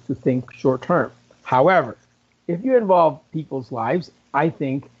choice to think short term. However, if you involve people's lives, I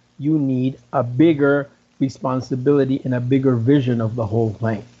think you need a bigger responsibility and a bigger vision of the whole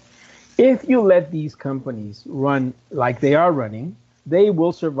thing. If you let these companies run like they are running, they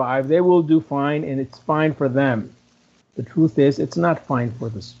will survive, they will do fine, and it's fine for them. The truth is, it's not fine for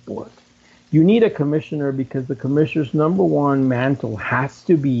the sport. You need a commissioner because the commissioner's number one mantle has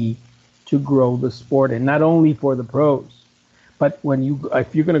to be to grow the sport, and not only for the pros, but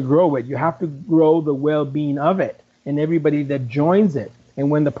if you're going to grow it, you have to grow the well-being of it and everybody that joins it. And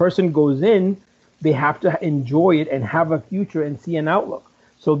when the person goes in, they have to enjoy it and have a future and see an outlook.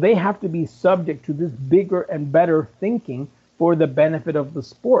 So they have to be subject to this bigger and better thinking for the benefit of the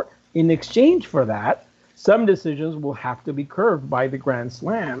sport. In exchange for that, some decisions will have to be curved by the Grand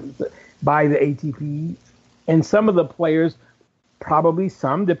Slams, by the ATP, and some of the players, probably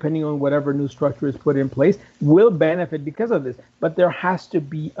some, depending on whatever new structure is put in place, will benefit because of this. But there has to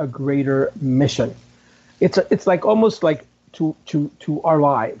be a greater mission. It's like almost like to our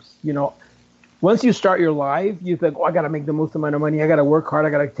lives. You know, once you start your life, you think, oh, I got to make the most amount of money. I got to work hard. I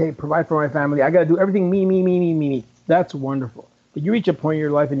got to provide for my family. I got to do everything me. That's wonderful. But you reach a point in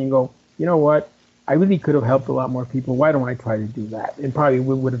your life and you go, you know what? I really could have helped a lot more people. Why don't I try to do that? And probably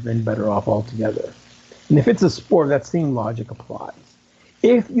we would have been better off altogether. And if it's a sport, that same logic applies.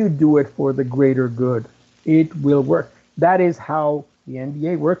 If you do it for the greater good, it will work. That is how the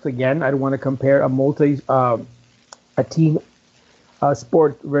NBA works. Again, I don't want to compare a team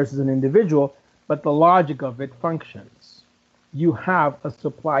sport versus an individual, but the logic of it functions. You have a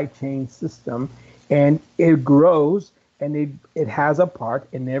supply chain system, and it grows, and it has a part,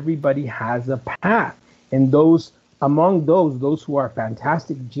 and everybody has a path. And among those who are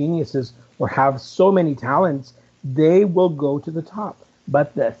fantastic geniuses or have so many talents, they will go to the top.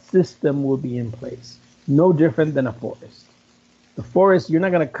 But the system will be in place. No different than a forest. The forest, you're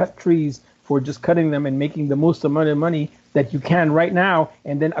not going to cut trees for just cutting them and making the most amount of money that you can right now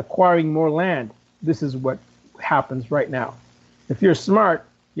and then acquiring more land. This is what happens right now. If you're smart,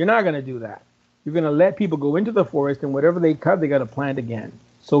 you're not going to do that. You're going to let people go into the forest, and whatever they cut, they got to plant again.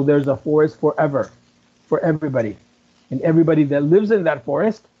 So there's a forest forever for everybody. And everybody that lives in that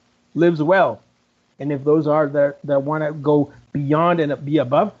forest lives well. And if those are that want to go beyond and be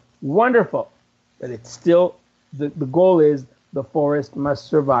above, wonderful. But it's still, the goal is the forest must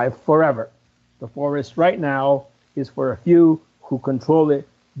survive forever. The forest right now is for a few who control it,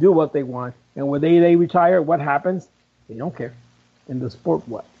 do what they want. And when they retire, what happens? They don't care. In the sport,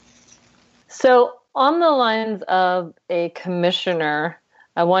 what? So on the lines of a commissioner,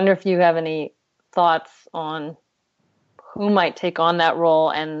 I wonder if you have any thoughts on who might take on that role.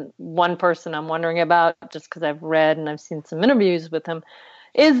 And one person I'm wondering about, just because I've read and I've seen some interviews with him,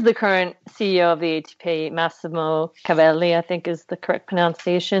 is the current CEO of the ATP, Massimo Cavalli, I think is the correct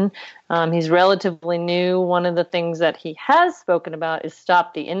pronunciation. He's relatively new. One of the things that he has spoken about is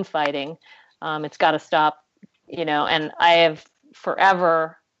stop the infighting. It's got to stop, and I have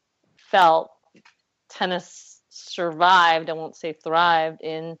forever felt tennis survived, I won't say thrived,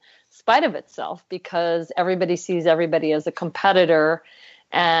 in spite of itself, because everybody sees everybody as a competitor,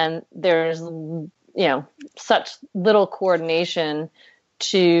 and there's such little coordination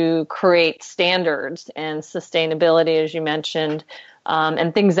to create standards and sustainability, as you mentioned,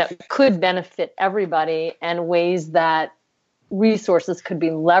 and things that could benefit everybody, and ways that resources could be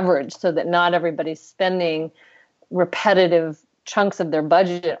leveraged so that not everybody's spending repetitive chunks of their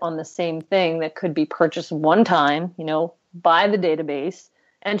budget on the same thing that could be purchased one time, by the database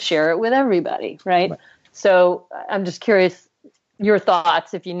and share it with everybody, right? So I'm just curious your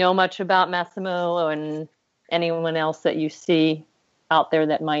thoughts, if you know much about Massimo and anyone else that you see out there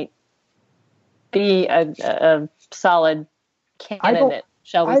that might be a solid candidate,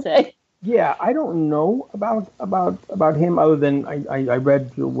 shall we say? Yeah, I don't know about him other than I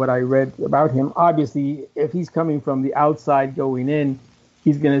read what I read about him. Obviously, if he's coming from the outside going in,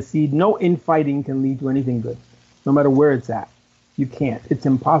 he's going to see no infighting can lead to anything good, no matter where it's at. You can't. It's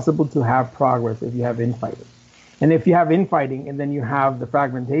impossible to have progress if you have infighting. And if you have infighting and then you have the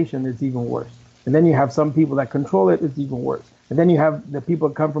fragmentation, it's even worse. And then you have some people that control it, it's even worse. And then you have the people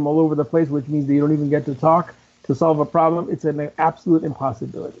that come from all over the place, which means they don't even get to talk to solve a problem. It's an absolute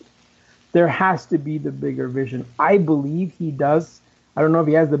impossibility. There has to be the bigger vision. I believe he does. I don't know if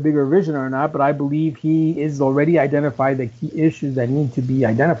he has the bigger vision or not, but I believe he is already identified the key issues that need to be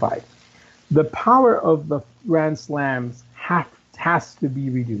identified. The power of the Grand Slams has to be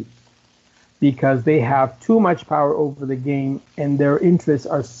reduced because they have too much power over the game, and their interests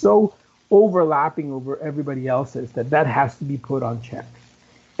are so overlapping over everybody else's that has to be put on check.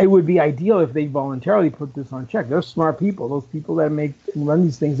 it would be ideal if they voluntarily put this on check. They're smart people. Those people that make and run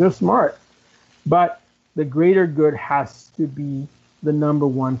these things, they're smart. But the greater good has to be the number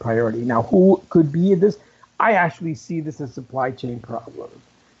one priority. Now, who could be this? I actually see this as a supply chain problem,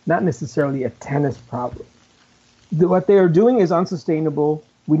 not necessarily a tennis problem. What they are doing is unsustainable.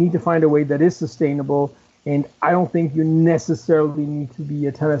 We need to find a way that is sustainable. And I don't think you necessarily need to be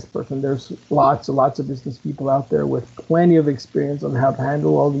a tennis person. There's lots and lots of business people out there with plenty of experience on how to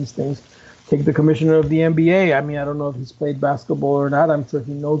handle all these things. Take the commissioner of the NBA. I mean, I don't know if he's played basketball or not. I'm sure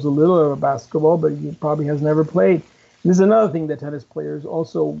he knows a little about basketball, but he probably has never played. This is another thing that tennis players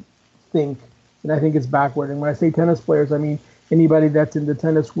also think, and I think it's backward. And when I say tennis players, I mean anybody that's in the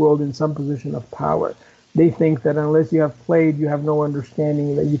tennis world in some position of power. They think that unless you have played, you have no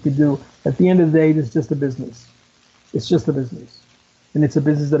understanding that you could do. At the end of the day, it's just a business. It's just a business. And it's a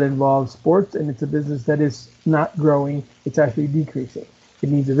business that involves sports, and it's a business that is not growing. It's actually decreasing. It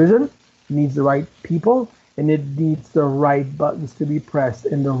needs a vision, it needs the right people, and it needs the right buttons to be pressed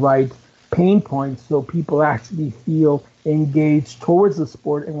and the right pain points so people actually feel engaged towards the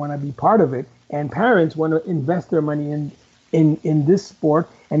sport and want to be part of it. And parents want to invest their money in this sport,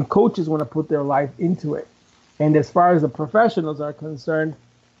 and coaches want to put their life into it. And as far as the professionals are concerned,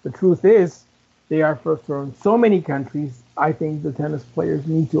 the truth is they are first from so many countries. I think the tennis players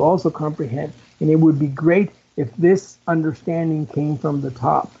need to also comprehend, and it would be great if this understanding came from the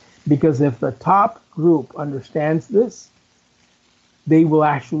top, because if the top group understands this, they will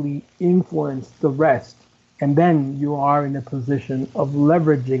actually influence the rest, and then you are in a position of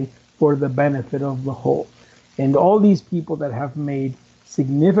leveraging for the benefit of the whole. And all these people that have made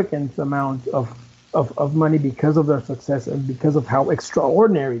significant amounts of money because of their success and because of how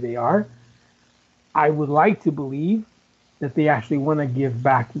extraordinary they are, I would like to believe that they actually want to give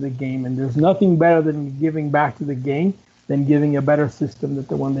back to the game. And there's nothing better than giving back to the game than giving a better system than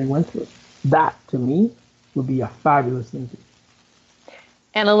the one they went through. That, to me, would be a fabulous thing to do.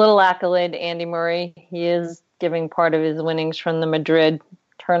 And a little accolade to Andy Murray. He is giving part of his winnings from the Madrid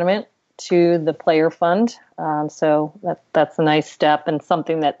tournament to the player fund. So that's a nice step, and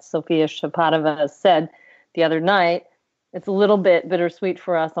something that Sofia Shapadova said the other night. It's a little bit bittersweet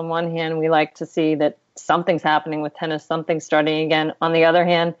for us. On one hand, we like to see that something's happening with tennis, something's starting again. On the other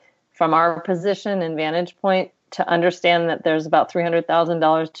hand, from our position and vantage point, to understand that there's about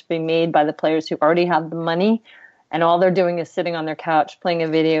 $300,000 to be made by the players who already have the money, and all they're doing is sitting on their couch playing a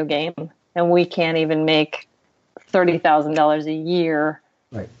video game, and we can't even make $30,000 a year,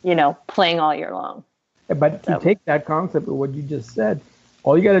 right, playing all year long. But to take that concept of what you just said,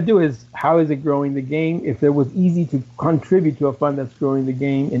 all you got to do is, how is it growing the game? If it was easy to contribute to a fund that's growing the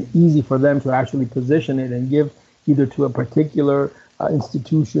game, and easy for them to actually position it and give either to a particular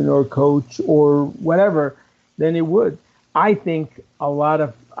institution or coach or whatever, then it would. I think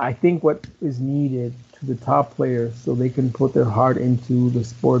what is needed to the top players, so they can put their heart into the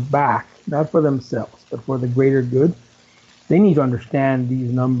sport back, not for themselves, but for the greater good, they need to understand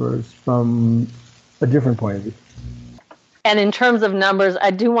these numbers from a different point of view. And in terms of numbers, I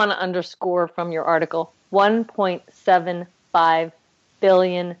do want to underscore from your article, $1.75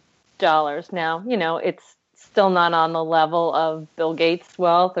 billion. Now, it's still not on the level of Bill Gates'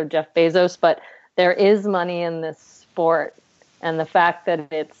 wealth or Jeff Bezos, but there is money in this sport. And the fact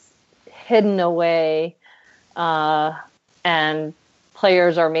that it's hidden away and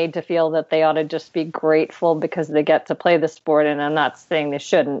players are made to feel that they ought to just be grateful because they get to play the sport. And I'm not saying they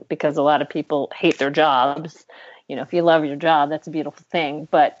shouldn't, because a lot of people hate their jobs. If you love your job, that's a beautiful thing.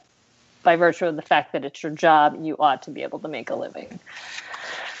 But by virtue of the fact that it's your job, you ought to be able to make a living.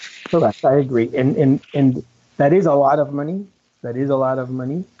 Correct. I agree. And that is a lot of money. That is a lot of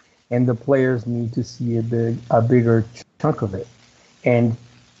money. And the players need to see a bigger chunk of it. And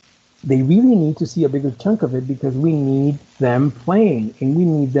they really need to see a bigger chunk of it, because we need them playing, and we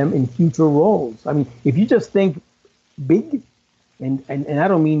need them in future roles. I mean, if you just think big, and I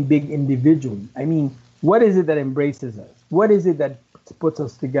don't mean big individually, I mean, what is it that embraces us? What is it that puts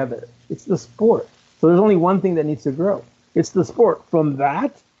us together? It's the sport. So there's only one thing that needs to grow. It's the sport. From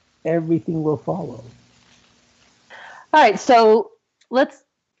that, everything will follow. All right, so let's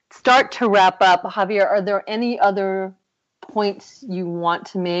start to wrap up. Javier, are there any other points you want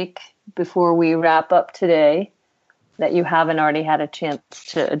to make before we wrap up today that you haven't already had a chance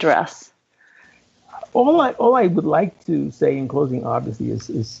to address? All I would like to say in closing, obviously,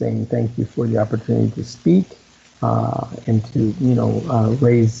 is saying thank you for the opportunity to speak and to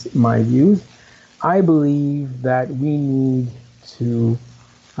raise my views. I believe that we need to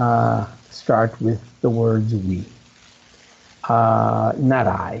start with the words "we," not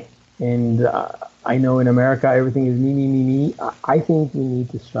 "I." And I know in America everything is me, me, me, me. I think we need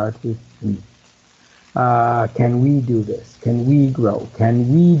to start with me. Can we do this? Can we grow?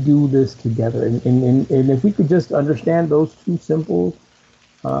 Can we do this together? And if we could just understand those two simple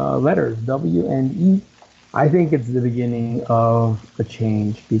letters, W and E, I think it's the beginning of a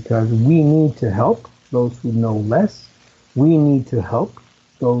change because we need to help those who know less. We need to help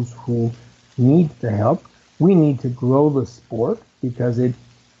those who need the help. We need to grow the sport because it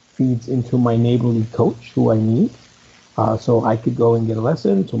feeds into my neighborly coach who I need. So I could go and get a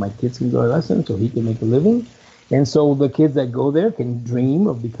lesson, so my kids can go to a lesson, so he can make a living. And so the kids that go there can dream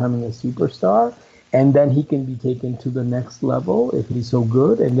of becoming a superstar, and then he can be taken to the next level if he's so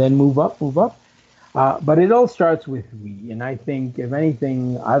good, and then move up. But it all starts with we. And I think, if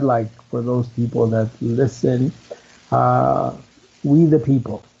anything, I'd like for those people that listen, we the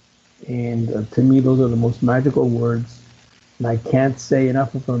people. And to me, those are the most magical words. And I can't say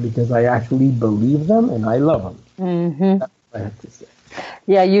enough of them because I actually believe them and I love them. Mm-hmm. That's what I have to say.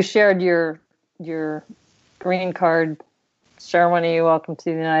 Yeah, you shared your green card ceremony, welcome to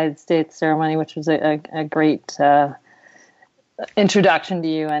the United States ceremony, which was a great introduction to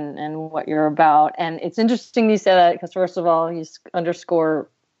you and what you're about. And it's interesting you say that because, first of all, you underscore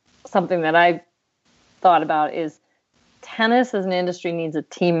something that I thought about is tennis as an industry needs a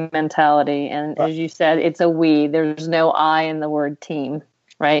team mentality. And as you said, it's a we. There's no I in the word team,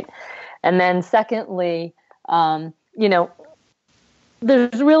 right? And then secondly, there's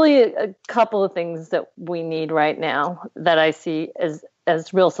really a couple of things that we need right now that I see as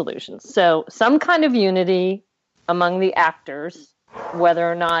real solutions. So some kind of unity among the actors, whether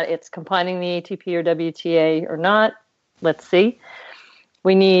or not it's combining the ATP or WTA or not, let's see.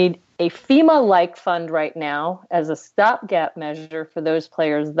 We need a FEMA-like fund right now as a stopgap measure for those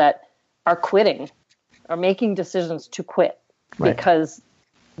players that are quitting or making decisions to quit because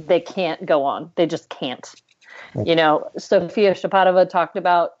they can't go on. They just can't. Right. Sofia Shapadova talked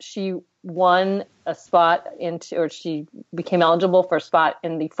about she won a spot she became eligible for a spot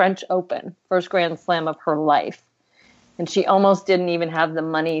in the French Open, first Grand Slam of her life. And she almost didn't even have the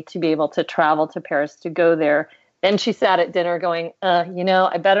money to be able to travel to Paris to go there. Then she sat at dinner going,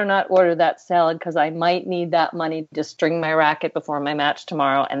 I better not order that salad because I might need that money to string my racket before my match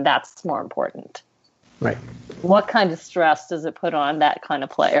tomorrow, and that's more important. Right. What kind of stress does it put on that kind of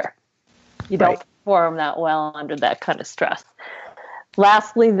player? You don't perform that well under that kind of stress.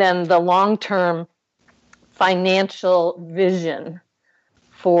 Lastly, then, the long-term financial vision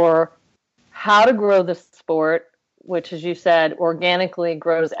for how to grow the sport, which, as you said, organically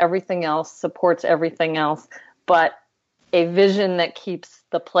grows everything else, supports everything else, but a vision that keeps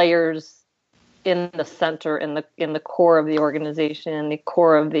the players in the center, in the core of the organization, in the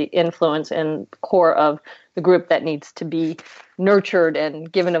core of the influence, and core of the group that needs to be nurtured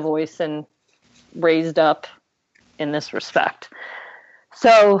and given a voice and raised up in this respect.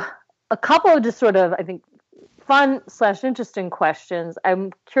 So a couple of just sort of, I think, fun/interesting questions.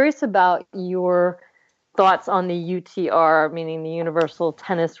 I'm curious about your thoughts on the UTR, meaning the Universal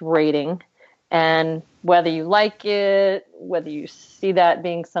Tennis Rating, and whether you like it, whether you see that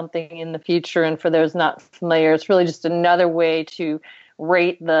being something in the future. And for those not familiar, it's really just another way to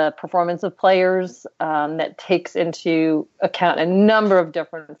rate the performance of players that takes into account a number of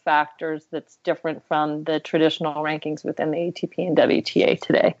different factors that's different from the traditional rankings within the ATP and WTA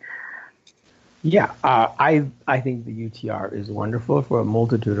today. Yeah, I think the UTR is wonderful for a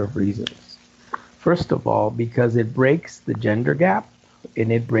multitude of reasons. First of all, because it breaks the gender gap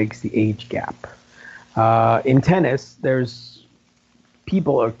and it breaks the age gap. In tennis, there's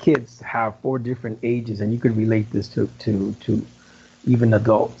people or kids have 4 different ages, and you could relate this to even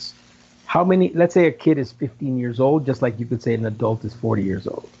adults. How many, let's say a kid is 15 years old, just like you could say an adult is 40 years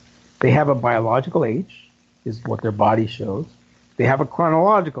old. They have a biological age, is what their body shows. They have a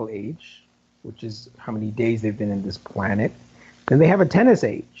chronological age, which is how many days they've been in this planet. Then they have a tennis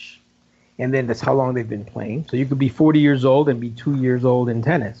age, and then that's how long they've been playing. So you could be 40 years old and be 2 years old in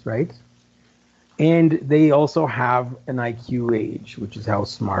tennis, right? And they also have an IQ age, which is how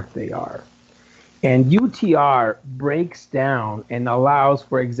smart they are. And UTR breaks down and allows,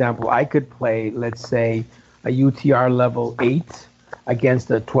 for example, I could play, let's say, a UTR level 8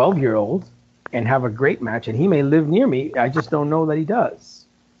 against a 12-year-old and have a great match, and he may live near me. I just don't know that he does.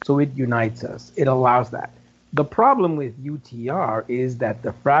 So it unites us. It allows that. The problem with UTR is that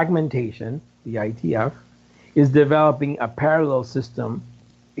the fragmentation, the ITF, is developing a parallel system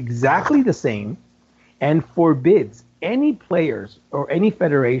exactly the same and forbids any players or any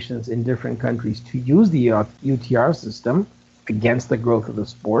federations in different countries to use the UTR system against the growth of the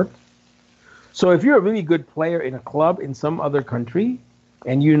sport. So if you're a really good player in a club in some other country,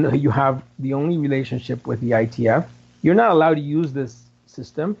 and you have the only relationship with the ITF, you're not allowed to use this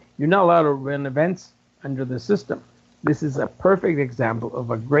system. You're not allowed to run events under the system. This is a perfect example of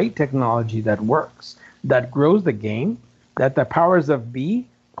a great technology that works, that grows the game, that the powers of be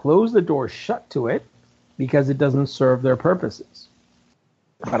close the door shut to it because it doesn't serve their purposes.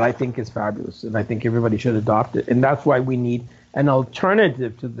 But I think it's fabulous, and I think everybody should adopt it. And that's why we need an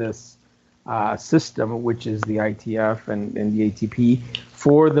alternative to this system, which is the ITF and the ATP,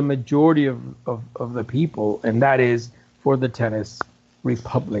 for the majority of the people, and that is for the tennis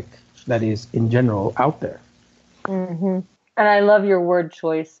republic that is in general out there. Mm-hmm. And I love your word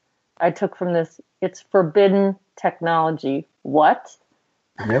choice. I took from this, it's forbidden technology. What?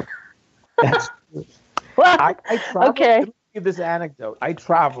 Yep. That's I travel. Okay. Let me give this anecdote. I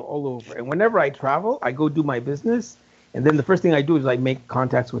travel all over, and whenever I travel, I go do my business, and then the first thing I do is I make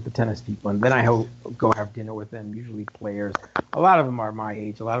contacts with the tennis people, and then I go have dinner with them, usually players. A lot of them are my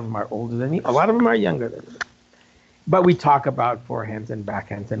age, a lot of them are older than me, a lot of them are younger than me. But we talk about forehands and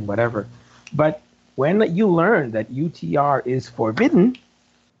backhands and whatever. But when you learn that UTR is forbidden,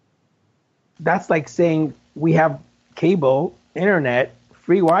 that's like saying we have cable, internet,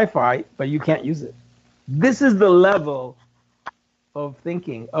 free Wi-Fi, but you can't use it. This is the level of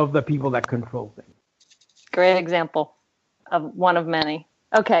thinking of the people that control things. Great example of one of many.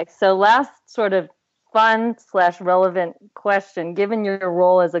 Okay, so last sort of fun/relevant question. Given your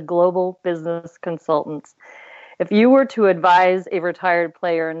role as a global business consultant, if you were to advise a retired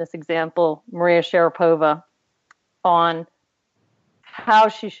player, in this example, Maria Sharapova, on how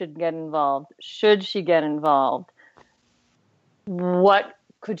she should get involved, should she get involved, what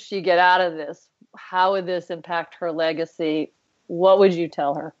could she get out of this? How would this impact her legacy? What would you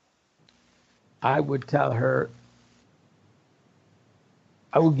tell her? I would tell her,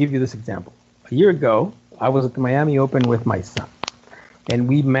 I will give you this example. A year ago, I was at the Miami Open with my son, and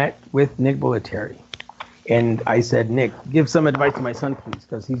we met with Nick Bollettieri. And I said, Nick, give some advice to my son, please,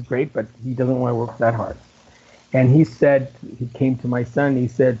 because he's great, but he doesn't want to work that hard. And he said, he came to my son, he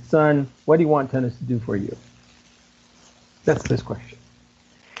said, son, what do you want tennis to do for you? That's this question.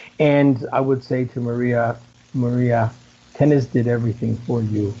 And I would say to Maria, tennis did everything for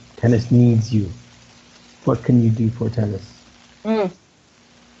you. Tennis needs you. What can you do for tennis?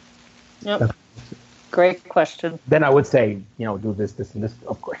 Yep. Great question. Then I would say, do this, and this,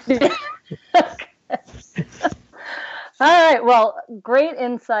 of course. All right. Well, great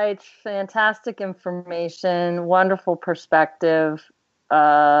insights, fantastic information, wonderful perspective,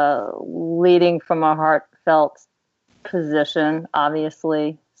 leading from a heartfelt position,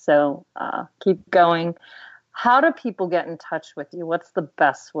 obviously. So keep going. How do people get in touch with you? What's the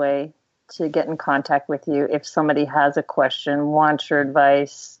best way to get in contact with you if somebody has a question, wants your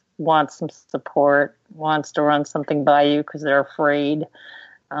advice, wants some support, wants to run something by you because they're afraid?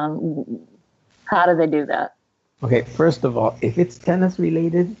 How do they do that? Okay, first of all, if it's tennis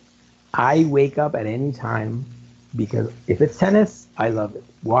related, I wake up at any time because if it's tennis, I love it.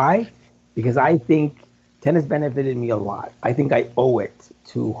 Why? Because I think tennis benefited me a lot. I think I owe it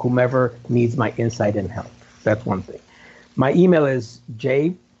to whomever needs my insight and help. That's one thing. My email is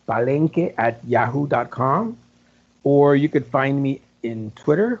jpalenque@yahoo.com, or you could find me in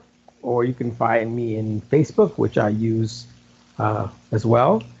Twitter, or you can find me in Facebook, which I use as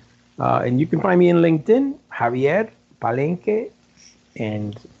well. And you can find me in LinkedIn, Javier Palenque,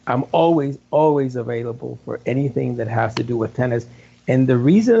 and I'm always available for anything that has to do with tennis. And the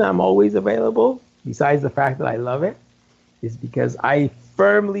reason I'm always available, besides the fact that I love it, is because I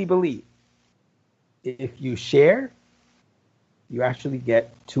firmly believe if you share, you actually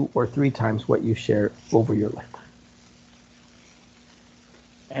get 2 or 3 times what you share over your lifetime.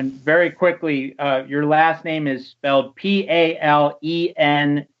 And very quickly, your last name is spelled Palenque.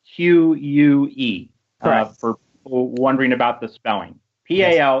 For people wondering about the spelling.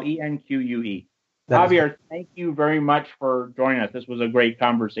 Palenque. Javier, thank you very much for joining us. This was a great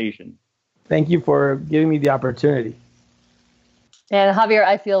conversation. Thank you for giving me the opportunity. And Javier,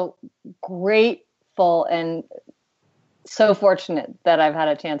 I feel grateful and so fortunate that I've had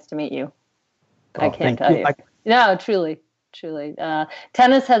a chance to meet you. I can't tell you. No, truly.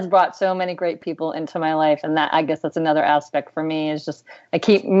 Tennis has brought so many great people into my life, and that, I guess that's another aspect for me, is just I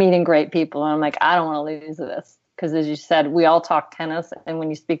keep meeting great people, and I'm like, I don't want to lose this, because as you said, we all talk tennis, and when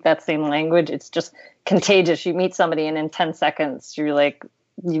you speak that same language, it's just contagious. You meet somebody, and in 10 seconds, you're like,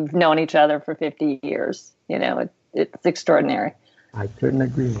 you've known each other for 50 years. It's extraordinary. I couldn't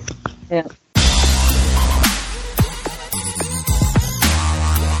agree more. Yeah.